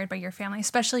inspired by your family,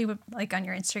 especially with, like on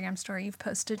your Instagram story you've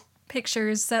posted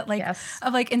pictures that like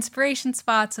of like inspiration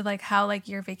spots of like how like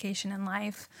your vacation in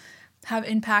life have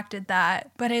impacted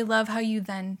that. But I love how you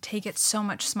then take it so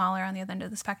much smaller on the other end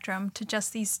of the spectrum to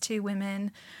just these two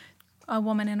women, a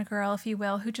woman and a girl, if you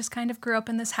will, who just kind of grew up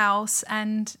in this house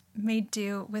and made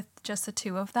do with just the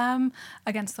two of them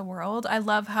against the world. I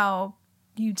love how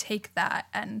you take that,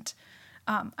 and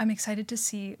I'm excited to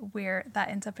see where that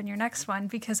ends up in your next one,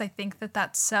 because I think that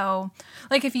that's so,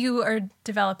 like if you are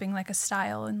developing like a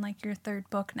style in like your third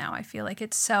book now, I feel like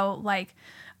it's so like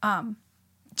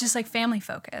just like family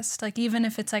focused. Like even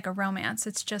if it's like a romance,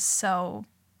 it's just so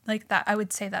like that. I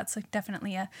would say that's like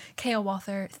definitely a K.O.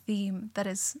 Walther theme that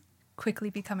is quickly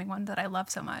becoming one that I love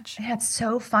so much. Yeah, it's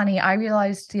so funny. I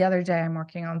realized the other day I'm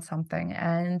working on something,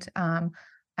 and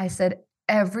I said,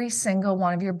 every single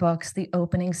one of your books, the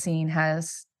opening scene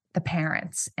has the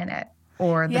parents in it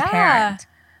or the parent.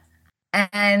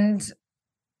 And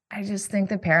I just think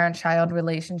the parent-child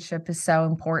relationship is so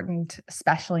important,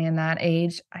 especially in that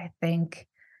age. I think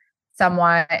some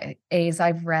YAs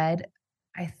I've read,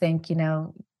 I think, you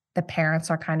know, the parents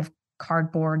are kind of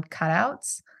cardboard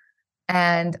cutouts.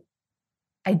 And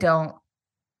I don't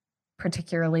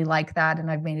particularly like that.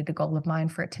 And I've made it a goal of mine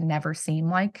for it to never seem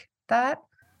like that.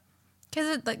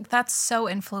 Because like that's so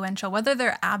influential, whether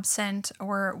they're absent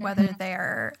or whether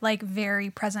they're like very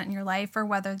present in your life, or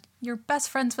whether you're best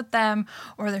friends with them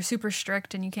or they're super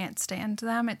strict and you can't stand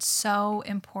them. It's so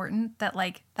important that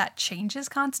like that changes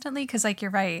constantly. Because like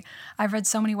you're right, I've read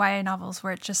so many YA novels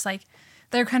where it's just like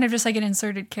they're kind of just like an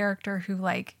inserted character who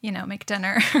like, you know, make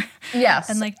dinner. Yes.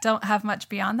 And like don't have much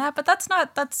beyond that. But that's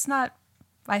not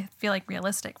I feel like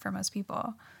realistic for most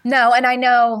people. No, and I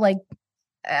know like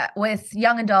with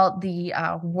young adult, the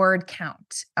word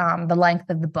count, the length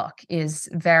of the book is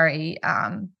very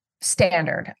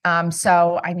standard.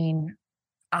 So, I mean,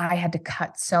 I had to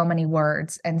cut so many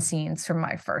words and scenes from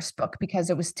my first book because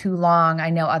it was too long.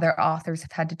 I know other authors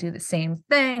have had to do the same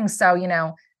thing. So, you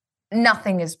know,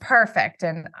 nothing is perfect.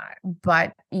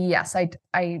 But yes,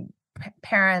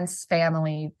 parents,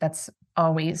 family, that's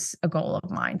always a goal of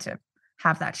mine, to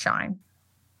have that shine.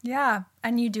 Yeah.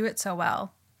 And you do it so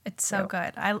well. It's so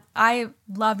good. I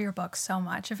love your books so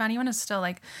much. If anyone is still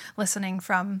like listening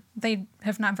from, they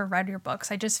have never read your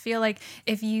books, I just feel like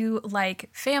if you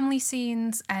like family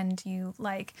scenes and you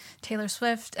like Taylor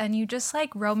Swift and you just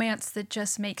like romance that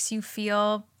just makes you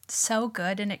feel so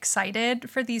good and excited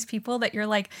for these people that you're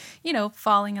like, you know,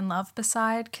 falling in love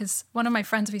beside. Because one of my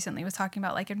friends recently was talking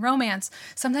about, like, in romance,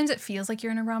 sometimes it feels like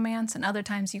you're in a romance, and other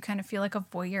times you kind of feel like a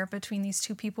voyeur between these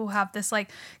two people who have this like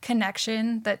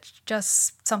connection that's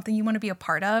just something you want to be a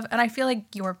part of. And I feel like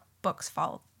your books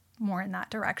fall more in that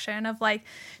direction of like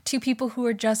two people who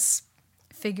are just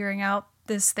figuring out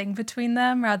this thing between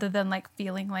them rather than like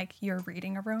feeling like you're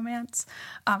reading a romance,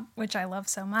 which I love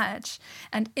so much.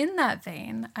 And in that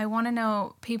vein, I want to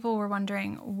know, people were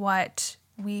wondering what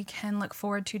we can look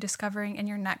forward to discovering in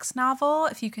your next novel,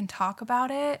 if you can talk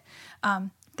about it.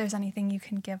 If there's anything you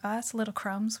can give us, little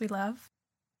crumbs, we love.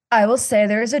 I will say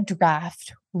there is a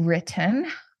draft written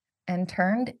and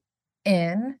turned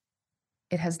in.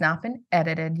 It has not been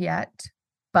edited yet,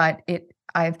 but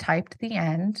I've typed the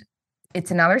end. It's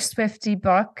another Swiftie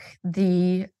book.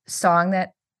 The song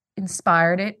that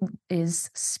inspired it is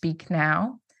Speak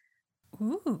Now.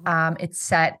 Ooh. It's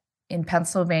set in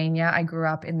Pennsylvania. I grew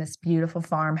up in this beautiful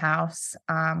farmhouse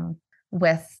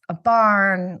with a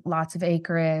barn, lots of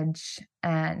acreage.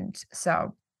 And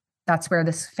so that's where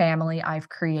this family I've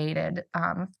created,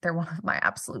 they're one of my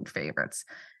absolute favorites.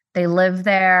 They live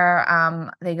there.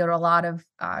 They go to a lot of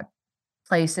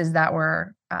places that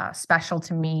were special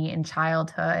to me in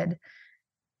childhood.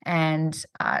 And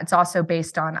it's also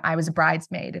based on, I was a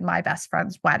bridesmaid in my best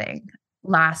friend's wedding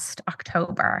last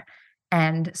October.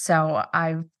 And so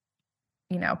I've,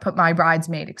 put my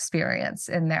bridesmaid experience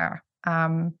in there.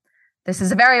 This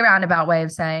is a very roundabout way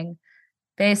of saying,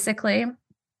 basically,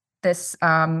 this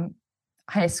high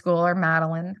schooler,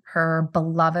 Madeline, her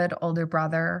beloved older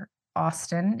brother,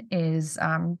 Austin, he's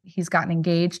gotten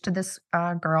engaged to this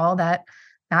girl that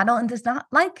Madeline does not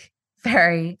like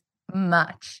very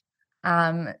much.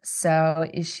 So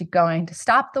is she going to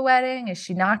stop the wedding? Is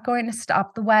she not going to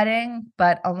stop the wedding?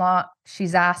 But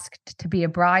she's asked to be a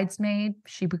bridesmaid.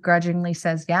 She begrudgingly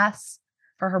says yes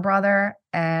for her brother.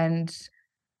 And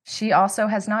she also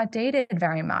has not dated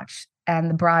very much. And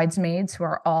the bridesmaids, who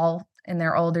are all in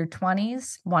their older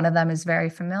 20s, one of them is very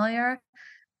familiar.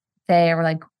 They are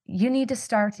like, you need to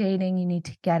start dating. You need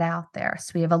to get out there.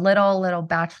 So we have a little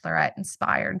bachelorette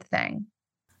inspired thing.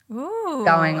 Ooh,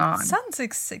 going on. Sounds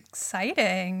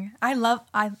exciting.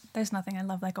 There's nothing I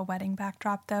love like a wedding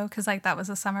backdrop though, because like that was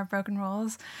a Summer of Broken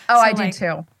Rules. Oh, so, I do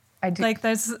too. I do. Like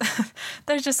there's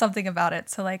just something about it.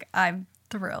 So like I'm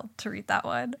thrilled to read that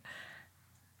one.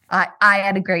 I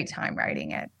had a great time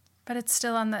writing it. But it's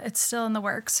still in the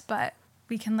works, but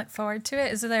we can look forward to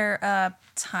it. Is there a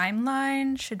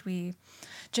timeline? Should we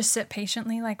just sit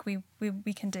patiently like we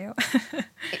can do?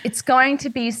 It's going to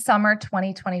be summer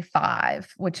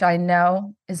 2025, which I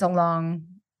know is a long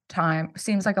time,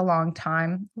 seems like a long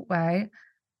time away.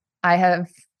 I have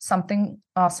something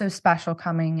also special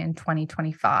coming in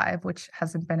 2025, which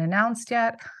hasn't been announced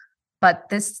yet, but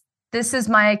this is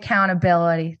my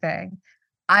accountability thing.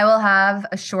 I will have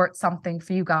a short something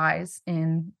for you guys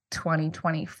in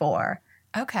 2024.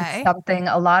 Okay. It's something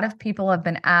a lot of people have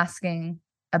been asking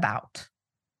about.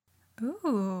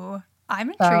 Ooh, I'm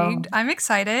intrigued. I'm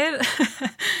excited.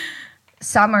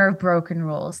 Summer of Broken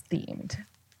Rules themed.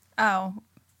 Oh,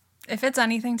 if it's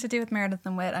anything to do with Meredith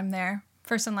and Whit, I'm there.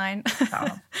 First in line.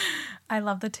 Oh. I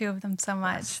love the two of them so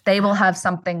much. Yes, they will have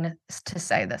something to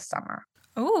say this summer.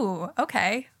 Ooh,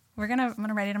 okay. I'm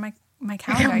gonna write it on my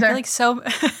calendar. I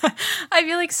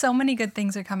feel like so many good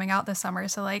things are coming out this summer.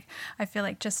 So like I feel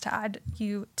like just to add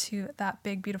you to that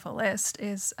big beautiful list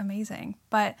is amazing.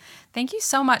 But thank you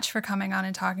so much for coming on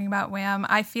and talking about Wham.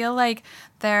 I feel like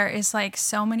there is like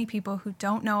so many people who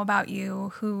don't know about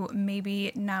you who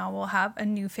maybe now will have a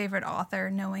new favorite author,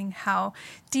 knowing how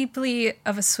deeply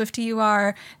of a Swiftie you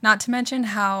are, not to mention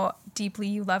how deeply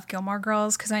you love Gilmore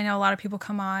Girls, because I know a lot of people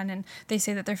come on and they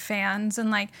say that they're fans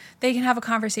and like they can have a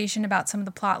conversation about some of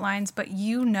the plot lines, but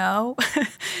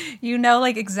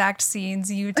like exact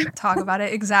scenes, you talk about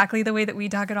it exactly the way that we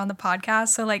talk it on the podcast.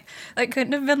 So like that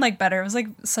couldn't have been like better. It was like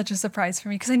such a surprise for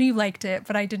me because I knew you liked it,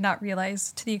 but I did not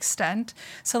realize to the extent.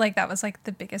 So like that was like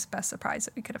the best surprise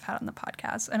that we could have had on the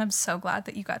podcast, and I'm so glad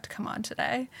that you got to come on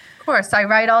today. Of course, I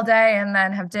write all day and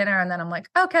then have dinner and then I'm like,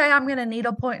 okay, I'm gonna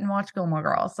needlepoint and watch Gilmore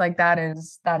Girls. Like that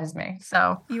is me.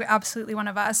 So you're absolutely one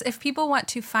of us. If people want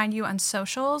to find you on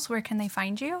socials, where can they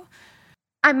find you?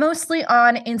 I'm mostly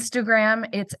on Instagram.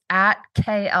 It's at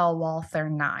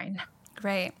KLWalther9.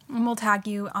 Great. And we'll tag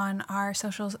you on our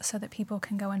socials so that people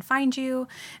can go and find you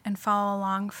and follow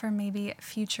along for maybe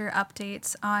future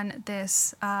updates on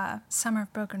this Summer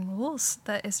of Broken Rules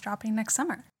that is dropping next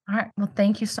summer. All right. Well,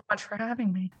 thank you so much for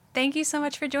having me. Thank you so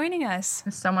much for joining us.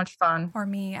 It's so much fun. Or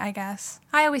me, I guess.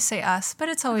 I always say us, but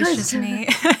it's always just me.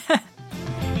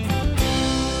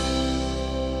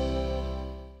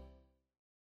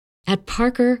 At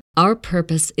Parker, our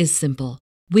purpose is simple.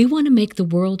 We want to make the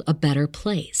world a better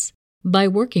place by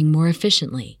working more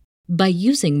efficiently, by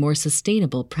using more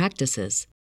sustainable practices,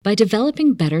 by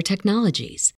developing better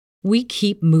technologies. We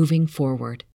keep moving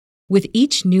forward. With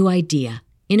each new idea,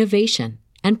 innovation,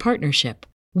 and partnership,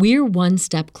 we're one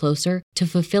step closer to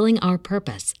fulfilling our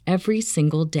purpose every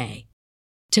single day.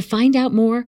 To find out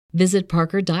more, visit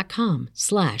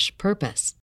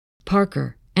parker.com/purpose.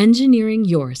 Parker, engineering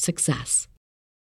your success.